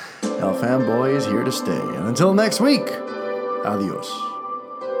friends. El Fanboy is here to stay. And until next week, adios.